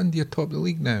 wait, Dundee are top of the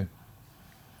league now.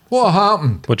 What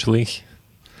happened? Which league?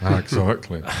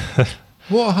 Exactly.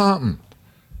 What happened?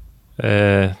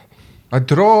 A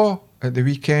draw at the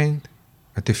weekend,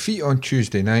 a defeat on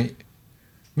Tuesday night.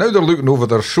 Now they're looking over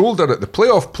their shoulder at the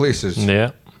playoff places.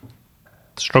 Yeah.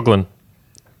 Struggling.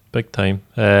 Big time.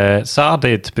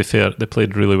 Saturday, to be fair, they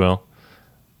played really well.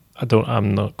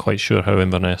 I'm not quite sure how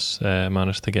Inverness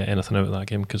managed to get anything out of that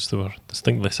game, because they were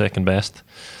distinctly second best.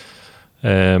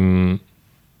 But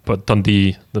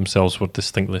Dundee themselves were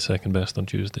distinctly second best on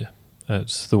Tuesday.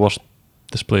 It's the worst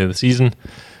display of the season.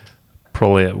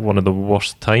 Probably at one of the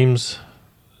worst times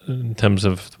in terms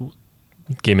of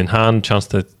game in hand, chance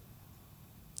to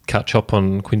catch up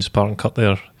on Queen's Park and cut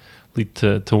their lead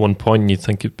to 1 point. You'd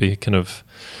think it'd be kind of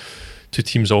two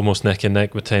teams almost neck and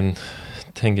neck with 10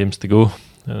 games to go,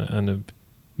 and it'd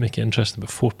make it interesting.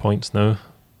 But 4 points now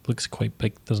looks quite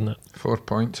big, doesn't it? 4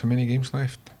 points. How many games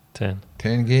left? 10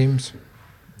 games.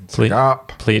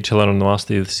 Play each other on the last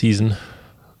day of the season,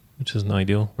 which isn't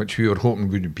ideal. Which we were hoping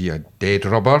would be a dead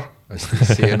rubber, as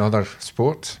they say in other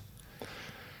sports.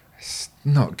 It's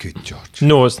not good, George.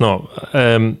 No, it's not.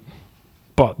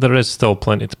 But there is still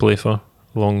plenty to play for.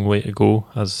 A long way to go,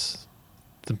 as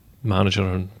the manager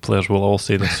and players will all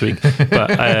say this week.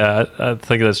 But I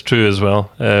think that's true as well.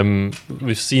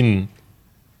 We've seen,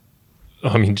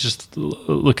 just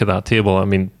look at that table.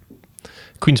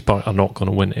 Queen's Park are not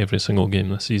going to win every single game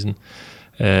this season.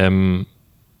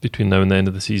 Between now and the end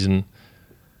of the season.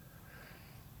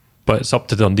 But it's up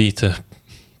to Dundee to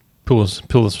pull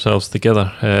themselves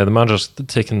together. The manager's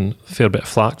taken a fair bit of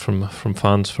flack from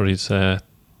fans for his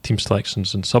team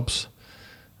selections and subs.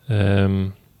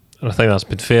 And I think that's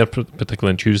been fair,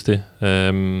 particularly on Tuesday.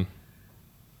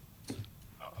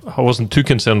 I wasn't too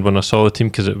concerned when I saw the team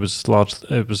because it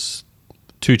was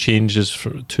 2 changes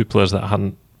for 2 players that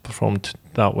hadn't performed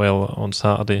that well on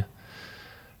Saturday.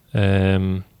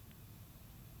 But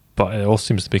it all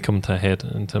seems to be coming to a head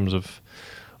in terms of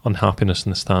unhappiness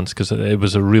in the stands, because it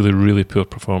was a really, really poor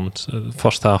performance. The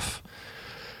first half,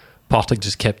 Partick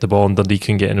just kept the ball and Dundee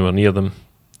couldn't get anywhere near them.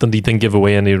 Dundee didn't give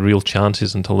away any real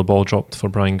chances until the ball dropped for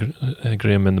Brian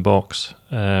Graham in the box.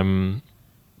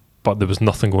 But there was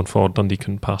nothing going forward. Dundee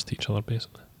couldn't pass to each other,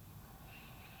 basically.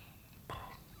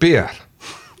 Bear.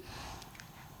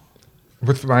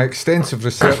 With my extensive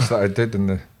research that I did in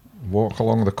the walk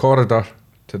along the corridor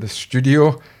to the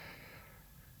studio,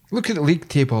 look at the league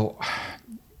table.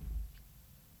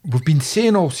 We've been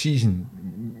saying all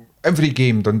season, every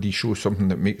game Dundee shows something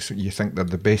that makes you think they're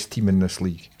the best team in this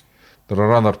league. There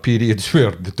are other periods where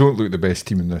they don't look the best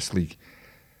team in this league.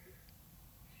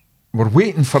 We're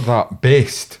waiting for that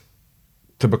best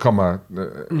to become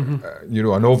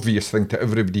an obvious thing to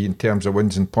everybody in terms of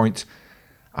wins and points.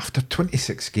 After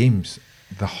 26 games,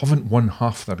 they haven't won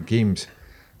half their games.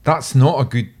 That's not a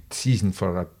good season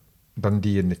for a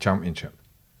Dundee in the Championship.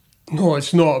 No,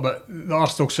 it's not, but they are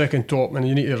still second top, and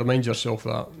you need to remind yourself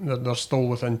that they're still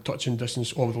within touching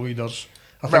distance of the leaders.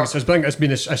 I think it's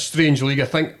been a strange league. I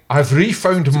think I've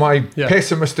refound my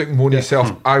pessimistic, moany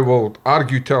self. I will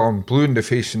argue till I'm blue in the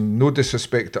face, and no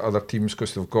disrespect to other teams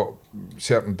because they've got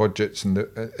certain budgets and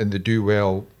they do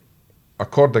well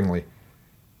accordingly.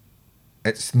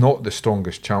 It's not the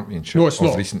strongest championship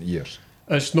of recent years.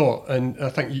 It's not, and I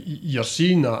think you're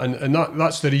seeing that, and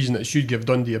that's the reason it should give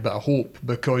Dundee a bit of hope,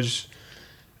 because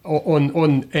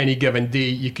on any given day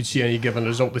you could see any given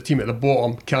result. The team at the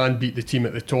bottom can beat the team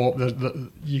at the top.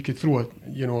 You could throw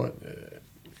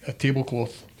a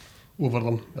tablecloth over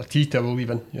them, a tea towel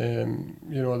even.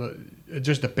 It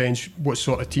just depends what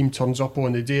sort of team turns up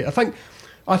on the day.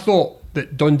 I thought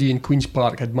that Dundee and Queen's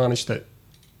Park had managed to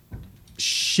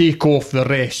shake off the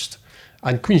rest,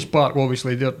 and Queen's Park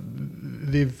obviously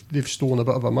they've stolen a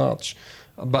bit of a march.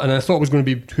 And I thought it was going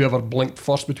to be whoever blinked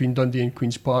first between Dundee and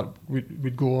Queen's Park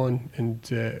would go on and,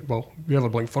 whoever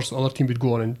blinked first, the other team would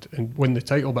go on and win the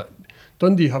title. But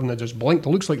Dundee haven't just blinked. It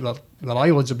looks like their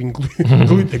eyelids have been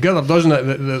glued together, doesn't it?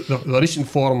 The recent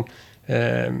form.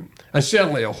 And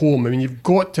certainly at home, I mean, you've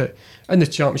got to, in the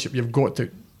Championship, you've got to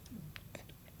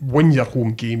win your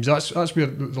home games. That's where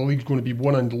the league's going to be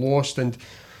won and lost. And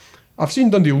I've seen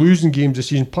Dundee losing games this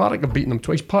season. Partick have beaten them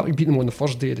twice. Partick beat them on the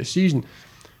first day of the season.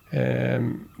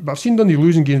 But I've seen Dundee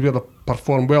losing games where they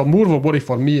perform well. More of a worry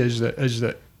for me is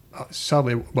that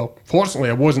sadly, fortunately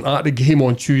I wasn't at the game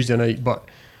on Tuesday night, but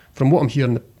from what I'm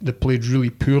hearing, they played really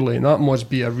poorly, and that must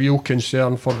be a real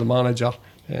concern for the manager.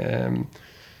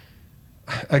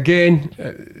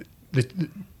 Again,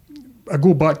 I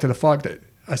go back to the fact that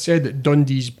I said that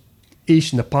Dundee's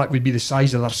ace in the pack would be the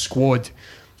size of their squad,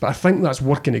 but I think that's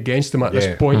working against them at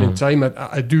this point in time.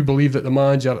 I do believe that the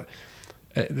manager,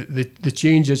 the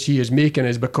changes he is making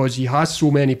is because he has so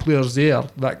many players there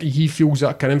that he feels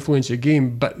that can influence the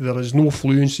game, but there is no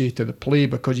fluency to the play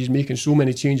because he's making so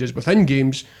many changes within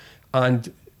games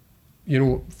and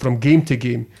from game to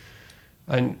game.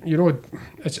 And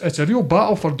it's a real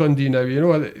battle for Dundee now.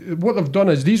 What they've done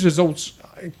is these results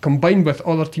combined with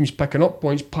other teams picking up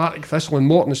points, Partick, Thistle and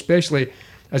Morton especially,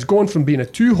 has gone from being a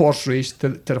 2-horse race to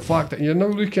the fact that you're now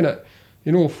looking at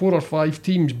 4 or 5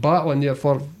 teams battling there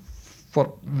for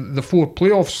the 4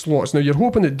 playoff slots. Now you're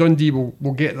hoping that Dundee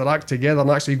will get their act together and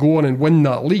actually go on and win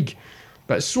that league,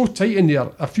 but it's so tight in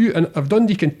there. If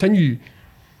Dundee continue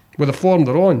with the form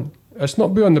they're on, it's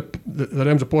not beyond the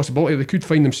realms of possibility they could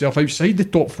find themselves outside the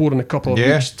top 4 in a couple of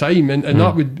weeks' time, and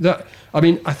I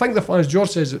think the fans, George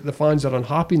says that the fans are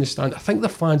unhappy in the stand. I think the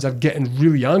fans are getting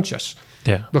really anxious,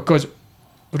 because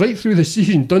right through the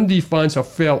season Dundee fans have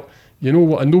felt, I know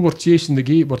we're chasing the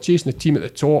game, we're chasing the team at the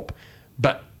top,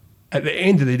 but at the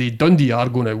end of the day, Dundee are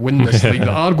going to win this league. They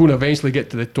are going to eventually get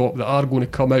to the top. They are going to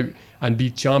come out and be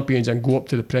champions and go up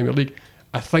to the Premier League.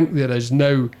 I think there is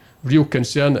now real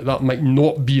concern that might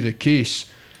not be the case.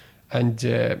 And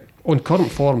on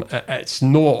current form, it's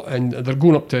not. And they're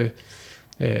going up to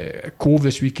Cove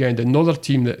this weekend, another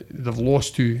team that they've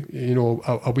lost to,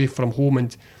 away from home.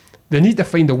 And they need to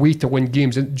find a way to win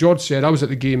games. And George said, I was at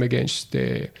the game against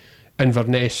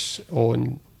Inverness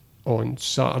on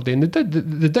Saturday, and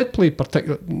they did play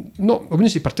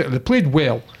they played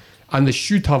well, and they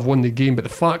should have won the game, but the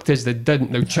fact is they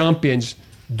didn't. Now champions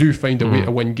do find a way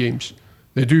to win games.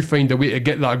 They do find a way to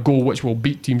get that goal which will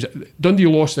beat teams. Dundee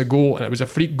lost a goal and it was a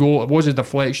freak goal, it was a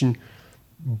deflection,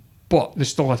 but they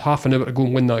still had half an hour to go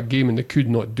and win that game and they could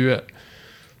not do it.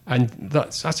 And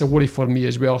that's a worry for me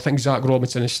as well. I think Zach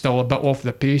Robinson is still a bit off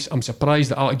the pace. I'm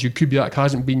surprised that Alex Kubiak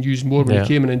hasn't been used more when he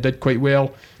came in and did quite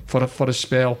well for a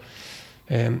spell.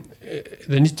 They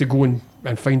need to go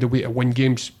and find a way to win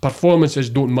games. Performances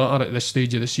don't matter at this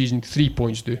stage of the season. 3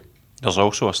 points do. There's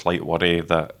also a slight worry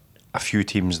that a few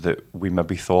teams that we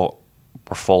maybe thought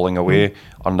were falling away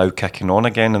are now kicking on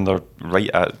again, and they're right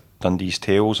at Dundee's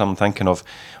tails. I'm thinking of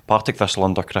Partick Thistle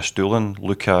under Chris Doolan,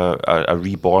 look a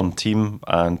reborn team,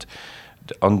 and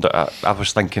I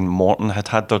was thinking Morton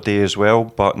had their day as well,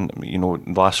 but the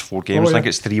last 4 games, I think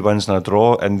it's 3 wins and a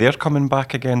draw, and they're coming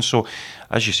back again. So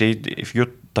as you say, if you're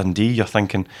Dundee, you're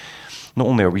thinking, not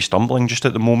only are we stumbling just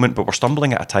at the moment, but we're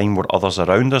stumbling at a time where others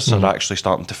around us are actually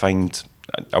starting to find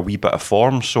a wee bit of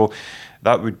form. So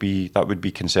that would be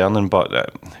concerning.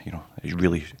 But it's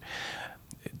really,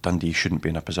 Dundee shouldn't be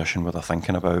in a position where they're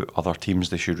thinking about other teams.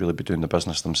 They should really be doing the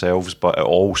business themselves. But it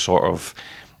all sort of,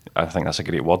 I think that's a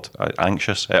great word,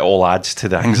 anxious. It all adds to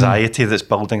the anxiety that's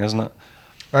building, isn't it?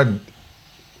 And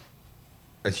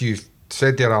as you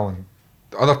said there, Alan,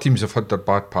 other teams have had their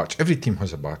bad patch. Every team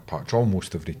has a bad patch,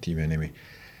 almost every team anyway.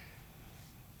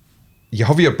 You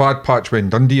have your bad patch when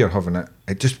Dundee are having it.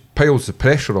 It just piles the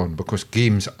pressure on because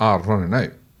games are running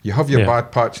out. You have your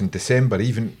bad patch in December,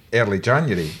 even early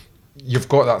January. You've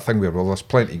got that thing where, well, there's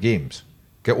plenty of games.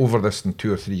 Get over this in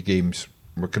 2 or 3 games.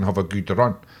 We can have a good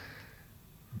run.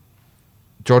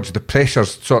 George, the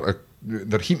pressure's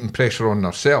they're heaping pressure on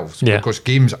themselves because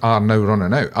games are now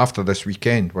running out. After this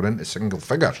weekend, we're into single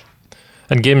figures.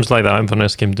 And games like that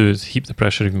Inverness game do is heap the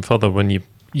pressure even further when you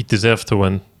deserve to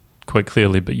win quite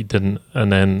clearly, but you didn't.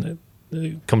 And then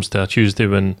it comes to a Tuesday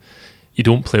when you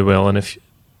don't play well. And if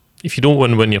you don't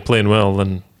win when you're playing well,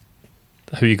 then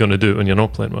how are you going to do it when you're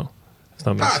not playing well? If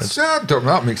that makes sense.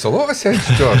 That makes a lot of sense,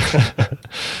 George.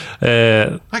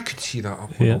 I could see that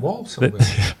up on the wall somewhere.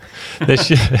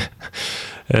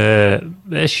 The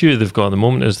issue they've got at the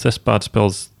moment is this bad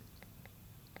spell's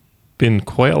been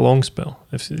quite a long spell.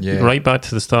 Right back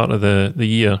to the start of the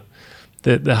year,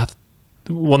 they have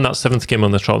won that 7th game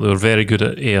on the trot. They were very good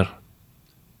at Ayr,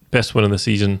 best win of the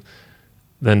season.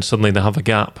 Then suddenly they have a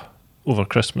gap over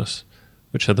Christmas,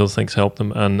 which I don't think's helped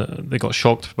them, and they got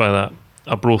shocked by that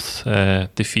Arbroath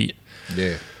defeat.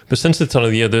 Yeah, but since the turn of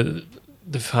the year,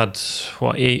 they've had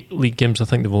 8 league games. I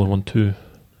think they've only won 2,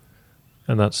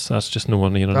 and that's just nowhere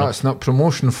near enough. That's not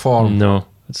promotion form. No,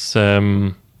 it's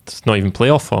not even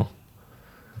playoff form.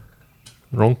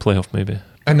 Wrong playoff, maybe.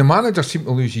 And the manager seemed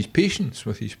to lose his patience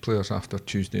with his players after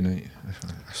Tuesday night.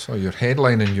 I saw your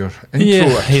headline in your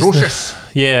intro. Atrocious.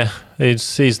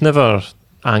 He's never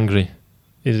angry.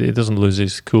 He doesn't lose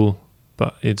his cool,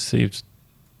 but they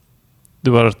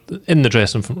were in the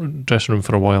dressing room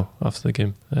for a while after the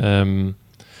game.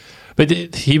 But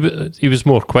he was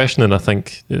more questioning, I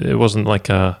think. It wasn't like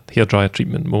a hairdryer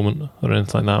treatment moment or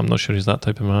anything like that. I'm not sure he's that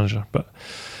type of manager, but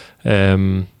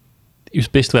he was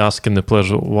basically asking the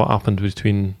players what happened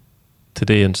between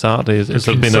today and Saturday. Has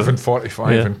there been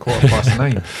 7:45 and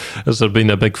 9:15? Has there been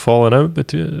a big falling out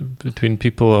between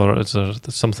people, or is there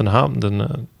something happened? And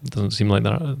it doesn't seem like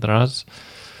there has.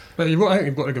 But I think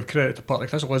you've got to give credit to Partick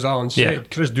Thistle, as Alan said.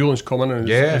 Chris Doolan's come in and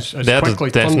has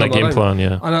quickly turned them game around. Plan,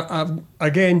 And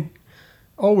I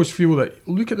always feel that,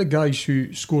 look at the guys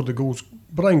who scored the goals.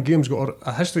 Brian Game's got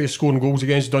a history of scoring goals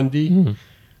against Dundee.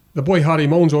 The boy Harry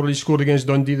Mullins already scored against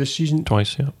Dundee this season.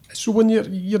 Twice, yeah. So when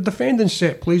you're defending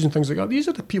set plays and things like that, these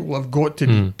are the people that have got to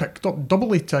be picked up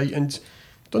doubly tight, and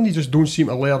Dundee just don't seem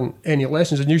to learn any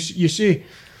lessons. And you say,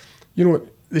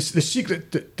 the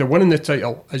secret to winning the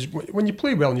title is when you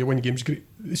play well and you win games.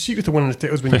 The secret to winning the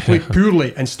title is when you play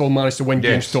poorly and still manage to win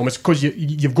games, Thomas, because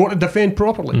you've got to defend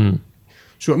properly.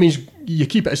 So it means you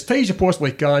keep it as tight as you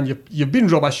possibly can. You've been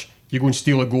rubbish. You go and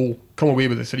steal a goal, come away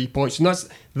with the 3 points, and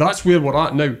that's where we're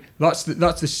at now. That's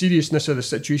the seriousness of the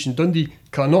situation. Dundee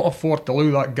cannot afford to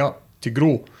allow that gap to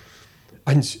grow,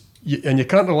 and you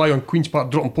can't rely on Queen's Park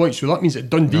dropping points. So that means that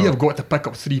Dundee have got to pick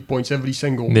up 3 points every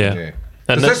single. Yeah.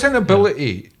 There's this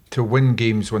inability to win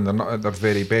games when they're not at their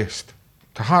very best.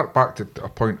 To hark back to a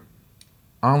point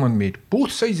Alan made,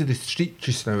 both sides of the street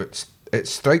just now, it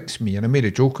strikes me, and I made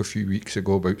a joke a few weeks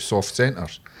ago about soft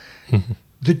centres.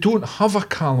 They don't have a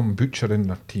Callum Butcher in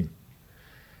their team.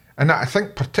 And I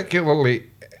think particularly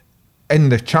in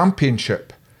the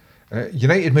Championship,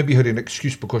 United maybe had an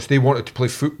excuse because they wanted to play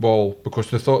football because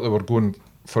they thought they were going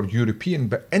for European.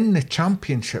 But in the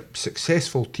Championship,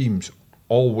 successful teams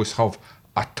always have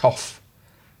a tough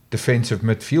defensive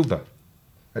midfielder.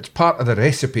 It's part of the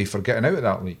recipe for getting out of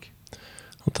that league.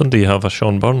 Well, Dundee have a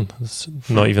Sean Byrne. It's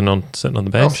not even sitting on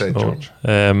the bench. Well said, George.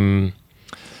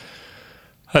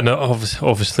 And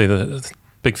obviously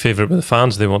big favourite with the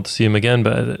fans. They want to see him again,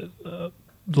 but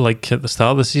like at the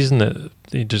start of the season,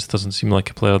 he just doesn't seem like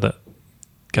a player that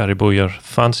Gary Bowyer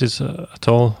fancies at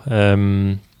all.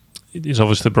 He's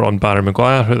obviously brought on Barry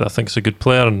Maguire, who I think is a good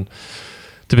player, and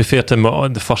to be fair to him,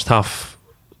 in the first half,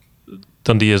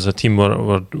 Dundee as a team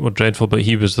were dreadful, but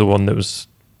he was the one that was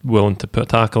willing to put a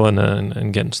tackle in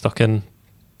and getting stuck in.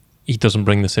 He doesn't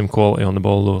bring the same quality on the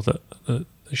ball though that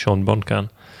Sean Byrne can,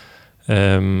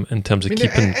 in terms of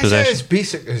keeping possession. It's as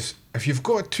basic as if you've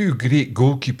got two great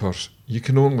goalkeepers, you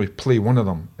can only play one of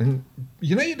them. And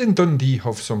United and Dundee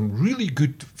have some really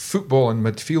good footballing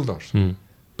midfielders,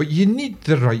 but you need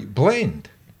the right blend.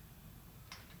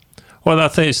 Well, I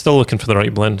think he's still looking for the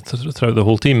right blend throughout the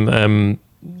whole team.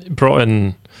 Brought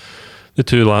in the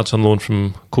two lads on loan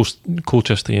from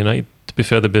Colchester United. To be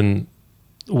fair, they've been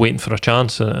waiting for a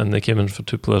chance, and they came in for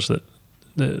two players that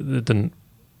didn't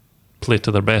play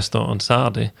to their best on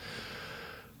Saturday.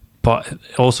 But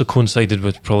it also coincided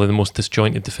with probably the most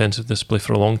disjointed defensive display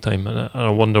for a long time, and I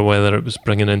wonder whether it was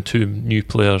bringing in two new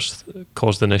players that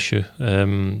caused an issue.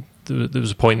 There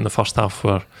was a point in the first half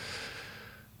where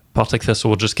Partick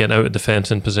Thistle were just getting out of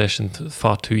defence in possession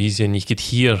far too easy, and you could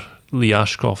hear Lee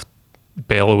Ashcroft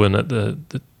bellowing at the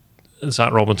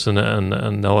Zach Robinson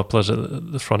and the other players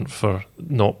at the front for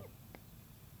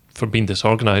being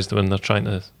disorganised when they're trying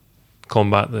to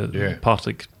combat the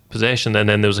Partick possession. And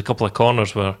then there was a couple of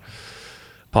corners where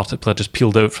Partick player just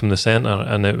peeled out from the centre,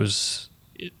 and it was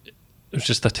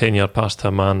just a 10-yard pass to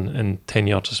a man in 10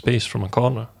 yards of space from a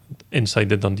corner inside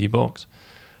the Dundee box,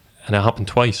 and it happened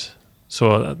twice.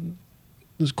 So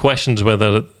there's questions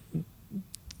whether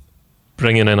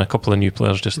bringing in a couple of new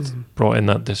players just brought in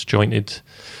that disjointed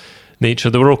nature.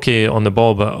 They were okay on the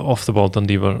ball, but off the ball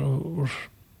Dundee weren't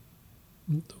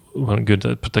good,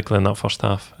 particularly in that first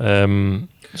half.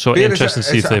 So interesting to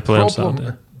see if they play on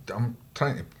Saturday. I'm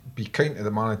trying to be kind to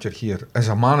the manager here. As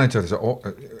a manager,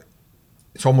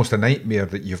 it's almost a nightmare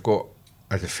that you've got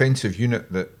a defensive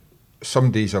unit that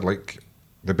some days are like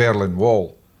the Berlin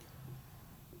Wall,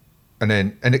 and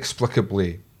then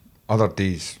inexplicably other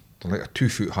days they're like a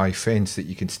 2-foot-high fence that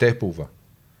you can step over.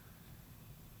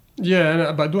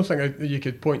 Yeah, but I don't think you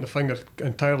could point the finger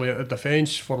entirely at the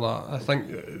defence for that. I think,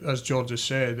 as George has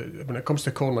said, when it comes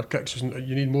to corner kicks,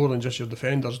 you need more than just your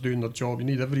defenders doing their job. You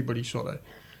need everybody sort of.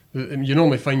 You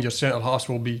normally find your centre halves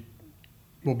will be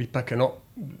picking up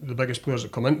the biggest players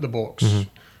that come into the box,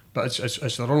 but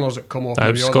it's the runners that come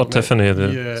off. Scott Tiffany,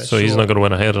 so he's not going to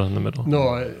win a header in the middle.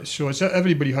 No, so it's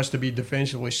everybody has to be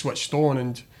defensively switched on,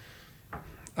 and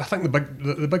I think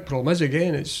the big problem is,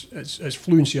 again, it's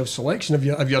fluency of selection.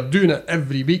 If you're doing it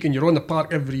every week and you're on the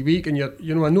park every week, and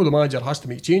I know the manager has to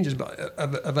make changes, but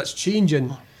if it's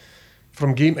changing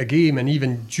from game to game, and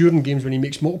even during games when he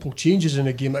makes multiple changes in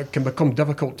a game, it can become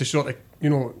difficult to sort of,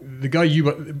 the guy you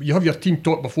have your team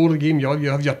talk before the game, you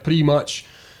have your pre-match,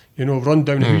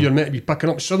 rundown of who you're meant to be picking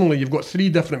up. Suddenly you've got three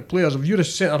different players. If you're a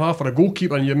centre half or a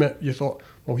goalkeeper and you thought,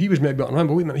 well, he was meant to be on him,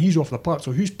 but wait a minute, he's off the park,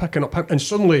 so who's picking up him? And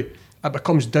suddenly it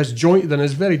becomes disjointed, and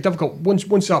it's very difficult.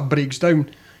 Once that breaks down,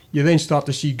 you then start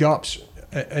to see gaps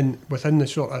within the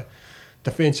sort of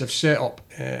defensive setup.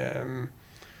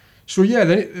 So yeah,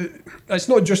 it's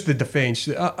not just the defence.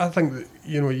 I think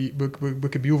that we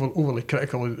could be overly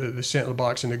critical of the centre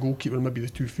backs and the goalkeeper, and maybe the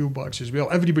two full backs as well.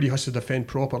 Everybody has to defend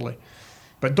properly,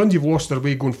 but Dundee have lost their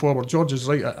way going forward. George is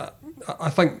right. I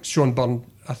think Sean Byrne,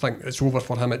 I think it's over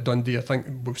for him at Dundee. I think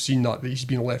we've seen that he's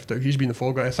been left out. He's been the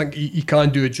fall guy. I think he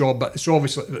can do a job, but it's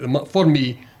obviously, for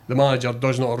me, the manager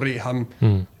does not rate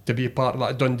him to be a part of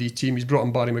that Dundee team. He's brought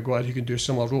in Barry Maguire, who can do a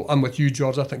similar role. I'm with you,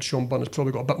 George. I think Sean Byrne has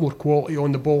probably got a bit more quality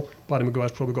on the ball. Barry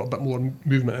Maguire's probably got a bit more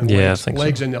movement and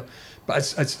legs in there. But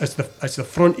it's the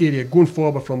front area going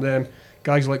forward from them.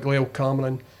 Guys like Lyle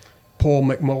Cameron, Paul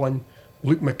McMullen,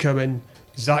 Luke McCowan,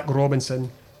 Zach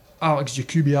Robinson, Alex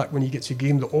Jakubiak, when he gets a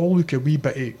game, they all look a wee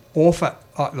bit off it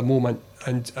at the moment,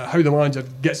 and how the manager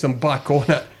gets them back on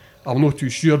it, I'm not too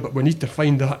sure, but we need to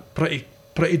find that pretty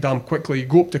damn quickly. You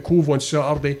go up to Cove on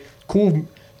Saturday.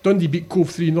 Dundee beat Cove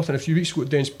 3-0 a few weeks ago at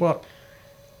Dens Park.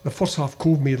 The first half,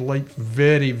 Cove made life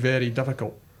very, very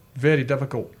difficult, but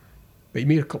he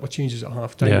made a couple of changes at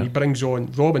half time, and he brings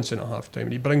on Robinson at half time,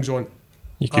 and he brings on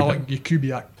Alex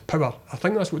Jakubiak. Power. I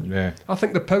think that's what. Yeah. I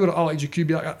think the power of Alex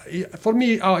Jakubiak. For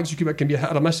me, Alex Jakubiak can be a hit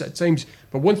or a miss at times,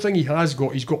 but one thing he's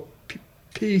got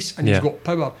pace and he's got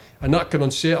power, and that can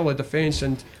unsettle the defence.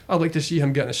 And I'd like to see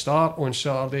him getting a start on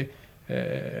Saturday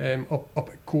up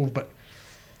at Cove. But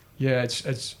yeah, it's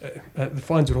the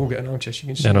fans are all getting anxious. You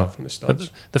can see that from the stands.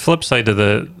 But the flip side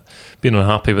of being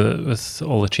unhappy with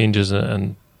all the changes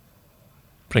and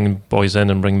bringing boys in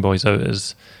and bringing boys out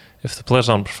is, if the players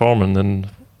aren't performing, then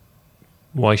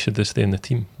why should they stay in the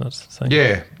team? That's the thing.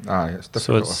 Yeah, it's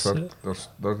difficult. So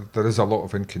there is a lot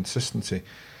of inconsistency.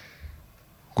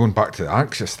 Going back to the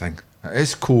Axis thing, it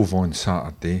is Cove on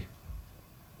Saturday,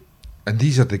 and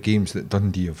these are the games that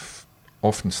Dundee have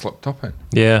often slipped up in.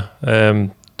 Yeah,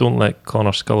 don't let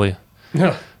Connor Scully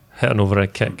hit an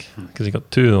overhead kick, because he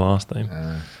got 2 the last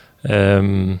time.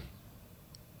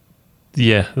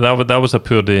 That was a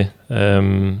poor day.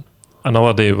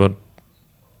 Another day where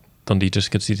Dundee just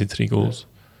conceded 3 goals.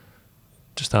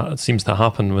 Just it seems to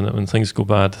happen when things go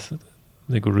bad.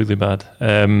 They go really bad.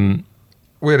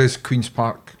 Whereas Queen's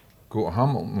Park go to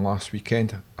Hamilton last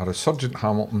weekend, a resurgent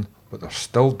Hamilton, but they're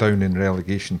still down in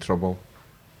relegation trouble,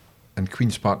 and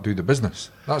Queen's Park do the business.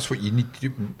 That's what you need to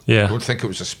do. Yeah. I don't think it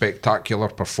was a spectacular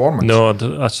performance. No,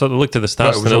 I sort of looked at the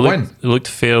stats, and it looked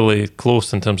fairly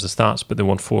close in terms of stats, but they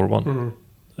won 4-1.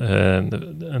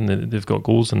 And they've got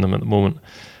goals in them at the moment.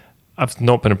 I've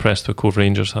not been impressed with Cove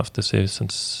Rangers, I have to say,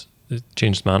 since they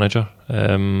changed manager.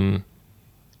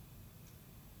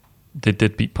 They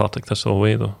did beat Partick Thistle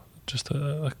away, though, just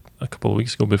a couple of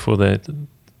weeks ago before they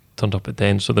turned up at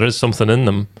Dens. So there is something in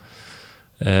them.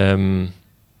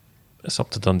 It's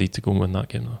up to Dundee to go and win that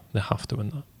game, though. They have to win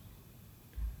that.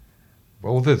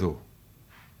 Will they, though?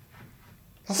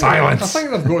 Silence. I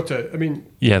think they've got to. I mean,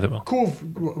 yeah, they will. Cove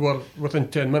were within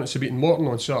 10 minutes of beating Morton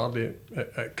on Saturday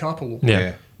at Capello.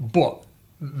 Yeah. But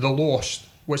they lost,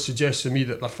 which suggests to me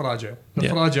that they're fragile. They're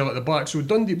fragile at the back. So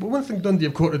Dundee, but one thing Dundee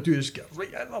have got to do is get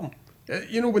right at them.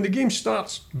 When the game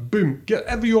starts, boom, get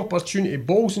every opportunity,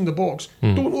 balls in the box.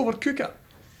 Don't overcook it.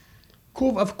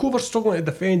 If Cove are struggling to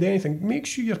defend anything, make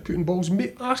sure you're putting balls.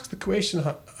 Ask the question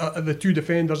of the 2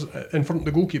 defenders in front of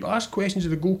the goalkeeper. Ask questions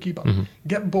of the goalkeeper.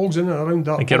 Get balls in and around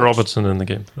that. And get Robertson in the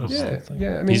game. Yeah.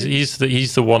 I mean, he's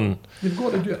the one. You've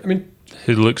got to do it. I mean,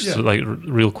 who looks like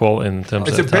real quality in terms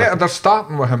of. Is it better they're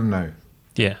starting with him now?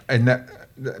 Yeah. And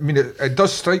it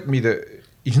does strike me that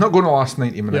he's not going to last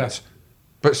 90 minutes,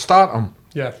 but start him.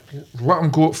 Yeah. Let him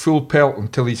go at full pelt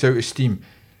until he's out of steam.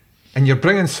 And you're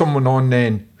bringing someone on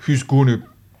then who's going to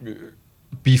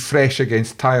be fresh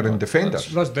against tiring defenders.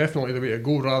 That's definitely the way to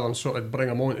go, rather than sort of bring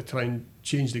him on to try and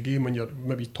change the game when you're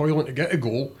maybe toiling to get a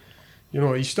goal.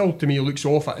 He still, to me, looks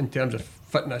off it in terms of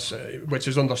fitness, which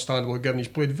is understandable given he's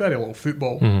played very little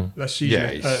football this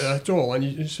season at all.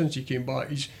 And since he came back,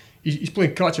 he's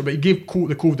playing catch-up, but he gave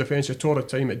the Cove defence a torrid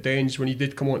time at Dens when he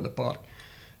did come onto the park.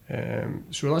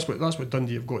 So that's what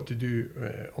Dundee have got to do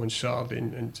on Saturday,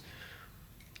 and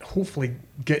hopefully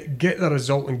get the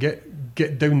result and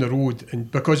get down the road. And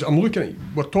because I'm looking at,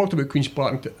 we're talking about Queen's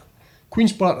Park.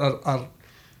 Queen's Park are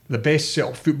the best set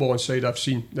up footballing side I've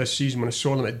seen this season when I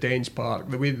saw them at Dens Park.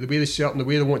 The way they set up and the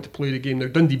way they want to play the game. Now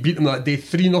Dundee beat them that day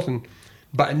 3-0,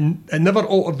 but it never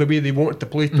altered the way they wanted to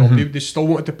play. They still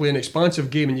wanted to play an expansive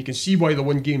game, and you can see why they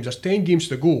won games. There's 10 games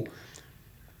to go.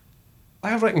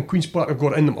 I reckon Queen's Park have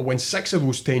got in them to win 6 of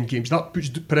those 10 games. That puts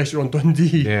pressure on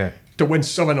Dundee to win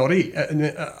 7 or 8.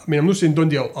 And I'm not saying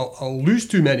Dundee will lose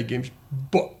too many games,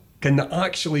 but can they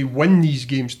actually win these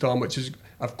games, Tom? Which is,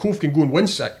 if Cove can go and win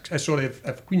 6,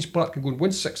 if Queen's Park can go and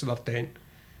win 6 of their 10,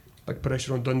 big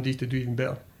pressure on Dundee to do even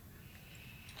better.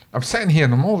 I'm sitting here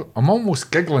and I'm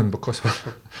almost giggling because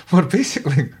we're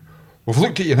basically, we've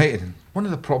looked at United and one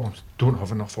of the problems, don't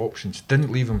have enough options,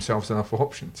 didn't leave themselves enough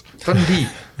options. Dundee,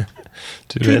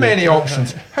 too many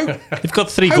options. They've got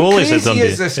 3 goalies at Dundee. How crazy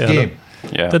is this game?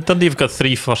 Yeah. Dundee have got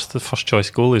 3 first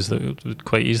choice goalies that would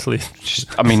quite easily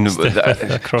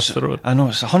across the road. I know,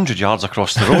 it's 100 yards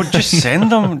across the road. Just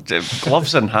send them,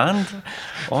 gloves in hand.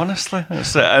 Honestly,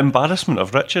 it's the embarrassment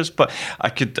of riches. But I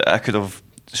could have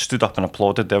stood up and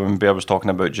applauded there when Bear was talking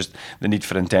about just the need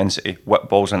for intensity, whip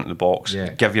balls into the box,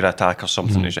 give your attacker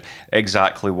something.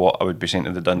 Exactly what I would be saying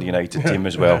to the Dundee United team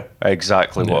as well.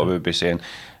 Exactly what I would be saying.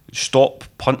 Stop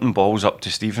punting balls up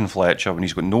to Stephen Fletcher when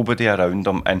he's got nobody around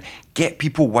him, and get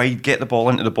people wide, get the ball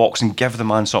into the box and give the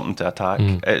man something to attack.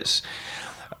 It's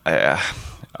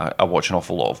I watch an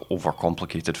awful lot of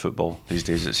overcomplicated football these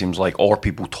days, it seems like, or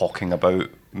people talking about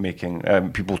making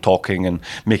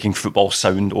football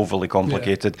sound overly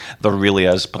complicated. There really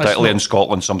is, particularly in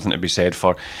Scotland, something to be said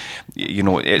for,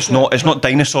 it's not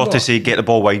dinosaur to say get the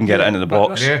ball wide and get it into the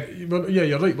box.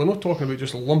 You're right. We're not talking about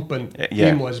just lumping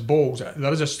aimless balls.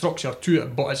 There is a structure to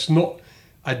it, but it's not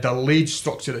a delayed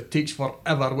structure that takes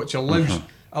forever, which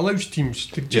allows teams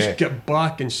to just get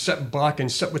back and sit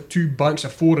with 2 banks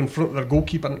of 4 in front of their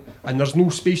goalkeeper, and there's no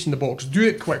space in the box. Do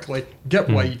it quickly, get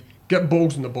wide, get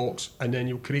balls in the box, and then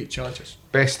you'll create chances.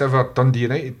 Best ever Dundee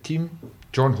United team.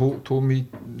 John Holt told me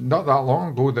not that long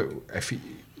ago that if he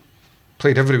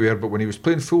played everywhere, but when he was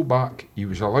playing full back, he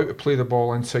was allowed to play the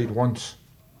ball inside once,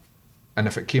 and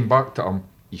if it came back to him,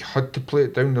 you had to play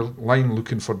it down the line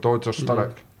looking for Dodds or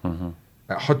Sturrock.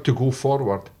 It had to go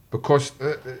forward because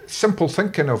simple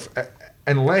thinking of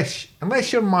unless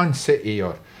you're Man City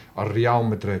or Real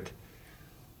Madrid,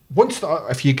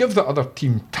 if you give the other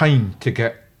team time to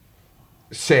get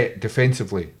set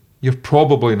defensively, you're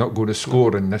probably not going to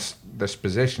score in this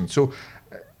possession. So,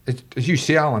 as you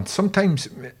say, Alan, sometimes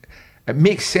it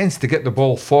makes sense to get the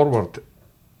ball forward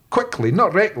quickly,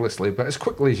 not recklessly, but as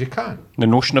quickly as you can. The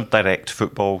notion of direct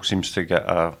football seems to get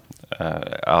a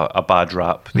bad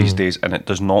rap these days, and it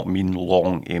does not mean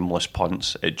long, aimless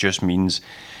punts. It just means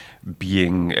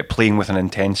playing with an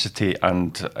intensity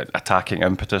and attacking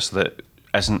impetus that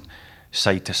isn't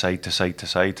side to side to side to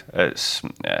side.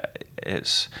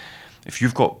 It's if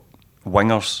you've got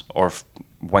wingers or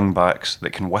wing backs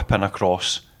that can whip in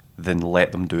across, then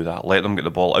let them do that. Let them get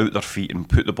the ball out their feet and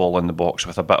put the ball in the box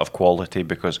with a bit of quality,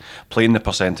 because playing the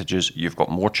percentages, you've got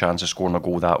more chance of scoring a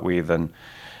goal that way than,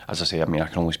 as I say, I mean, I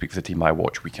can only speak for the team I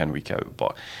watch week in, week out,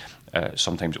 but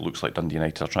sometimes it looks like Dundee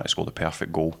United are trying to score the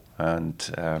perfect goal. And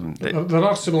there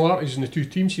are similarities in the two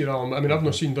teams here, Alan. I mean, I've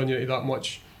not seen Dundee United that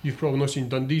much. You've probably not seen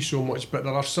Dundee so much, but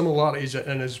there are similarities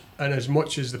in as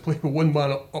much as they play with one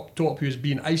man up top who is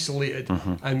being isolated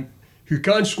and who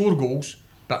can score goals,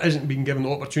 but isn't being given the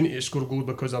opportunity to score goals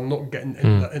because they're not getting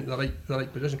into the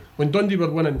right position. When Dundee were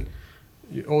winning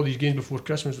all these games before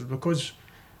Christmas, it was because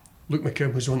Luke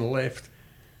McKim was on the left,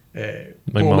 Paul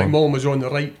McMullen was on the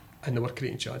right, and they were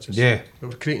creating chances. Yeah, they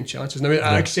were creating chances. Now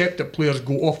I accept that players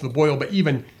go off the boil, but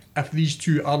even if these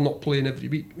two are not playing every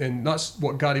week, and that's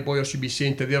what Gary Boyer should be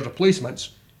saying to their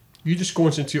replacements, you just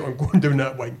concentrate on going down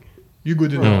that wing. You go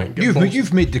down that wing.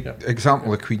 You've made the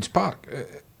example of Queen's Park.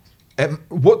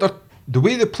 The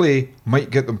way they play might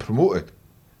get them promoted.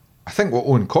 I think what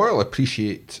Owen Coyle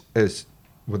appreciates is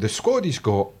with the squad he's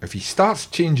got, if he starts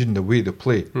changing the way they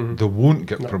play, they won't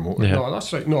get promoted. Yeah. No,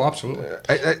 that's right. No, absolutely.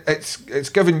 It's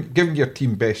giving your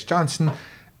team best chance. And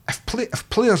if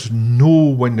players know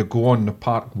when they go on the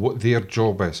park what their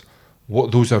job is,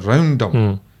 what those around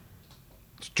them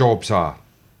jobs are,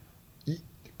 it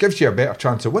gives you a better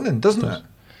chance of winning, doesn't it?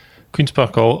 Queen's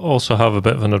Park also have a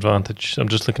bit of an advantage. I'm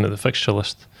just looking at the fixture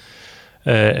list.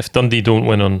 If Dundee don't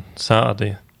win on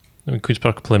Saturday, I mean, Queen's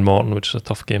Park are playing Morton, which is a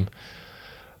tough game.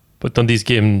 But Dundee's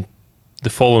game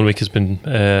the following week has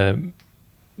been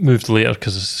moved later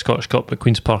because of the Scottish Cup, but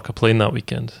Queen's Park are playing that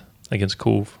weekend against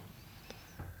Cove.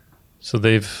 So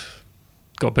they've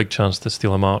got a big chance to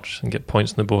steal a march and get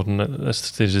points on the board. And at this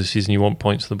stage of the season, you want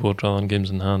points on the board rather than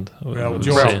games in hand.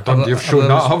 You've shown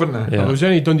that, haven't they? Yeah. If there was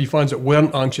any Dundee fans that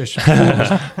weren't anxious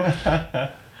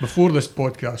before this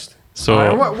podcast.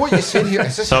 So what are you saying here?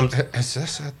 Is this an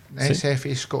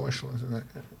SFA Scottish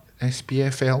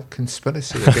SPFL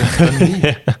conspiracy against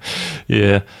Dundee?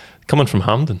 Yeah, coming from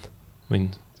Hampden, I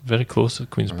mean, very close to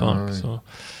Queen's Park. Right. So,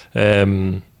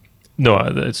 no,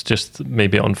 it's just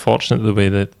maybe unfortunate the way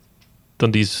that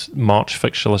Dundee's March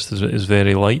fixture list is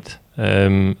very light.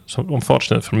 So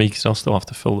unfortunate for me because I'll still have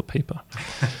to fill the paper.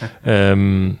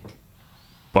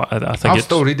 But I think I'll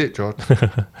still read it, George.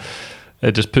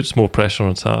 It just puts more pressure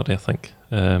on Saturday, I think.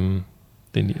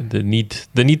 They need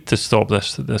to stop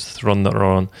this run that they're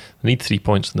on. They need 3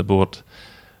 points on the board,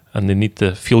 and they need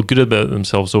to feel good about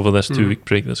themselves over this 2-week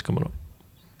break that's coming up.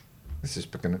 This is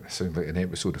beginning to sound like an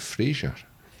episode of Frasier.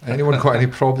 Anyone got any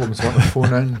problems? Want to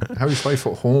phone in? How's life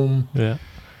at home? Yeah.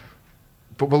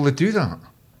 But will they do that?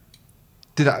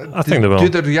 I think they will. Do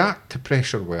they react to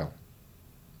pressure well?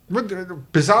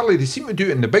 Bizarrely, they seem to do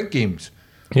it in the big games.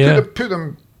 Yeah. Put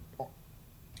them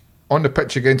on the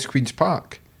pitch against Queen's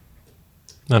Park.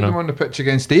 Put them on the pitch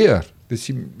against Ayr. They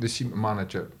seem to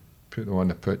manage it. Put them on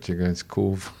the pitch against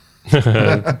Cove.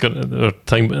 At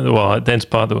Dens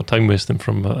Park, they were time wasting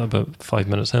from about 5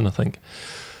 minutes in, I think.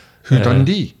 Who,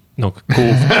 Dundee? No,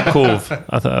 Cove.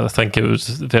 I think it was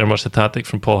very much the tactic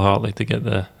from Paul Hartley to get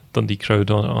the Dundee crowd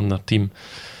on their team,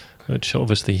 which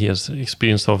obviously he has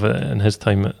experience of it in his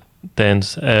time at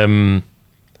Dens.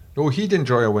 He'd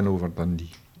enjoy a win over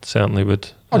Dundee. Certainly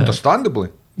would. Understandably.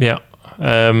 Yeah.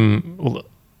 Well,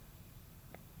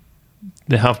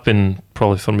 they have been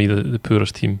probably for me the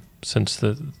poorest team since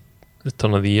the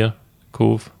turn of the year,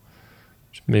 Cove.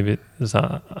 Maybe is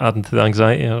that adding to the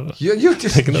anxiety? You're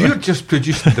just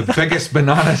producing the biggest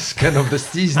banana skin of the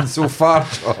season so far,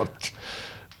 George.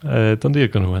 Dundee are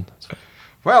going to win. So.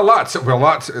 Well,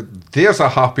 there's a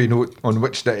happy note on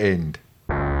which to end.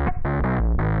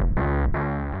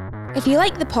 If you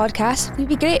like the podcast, we'd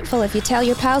be grateful if you tell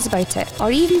your pals about it,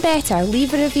 or even better,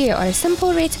 leave a review or a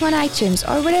simple rating on iTunes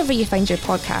or wherever you find your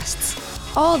podcasts.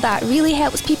 All that really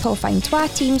helps people find Twa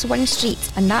Teams One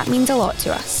Street, and that means a lot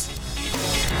to us.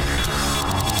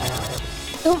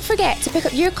 Don't forget to pick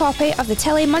up your copy of The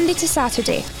Tilly Monday to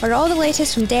Saturday for all the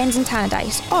latest from Dens and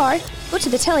Tannadice, or go to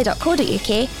thetilly.co.uk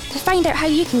to find out how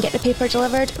you can get the paper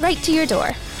delivered right to your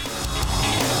door.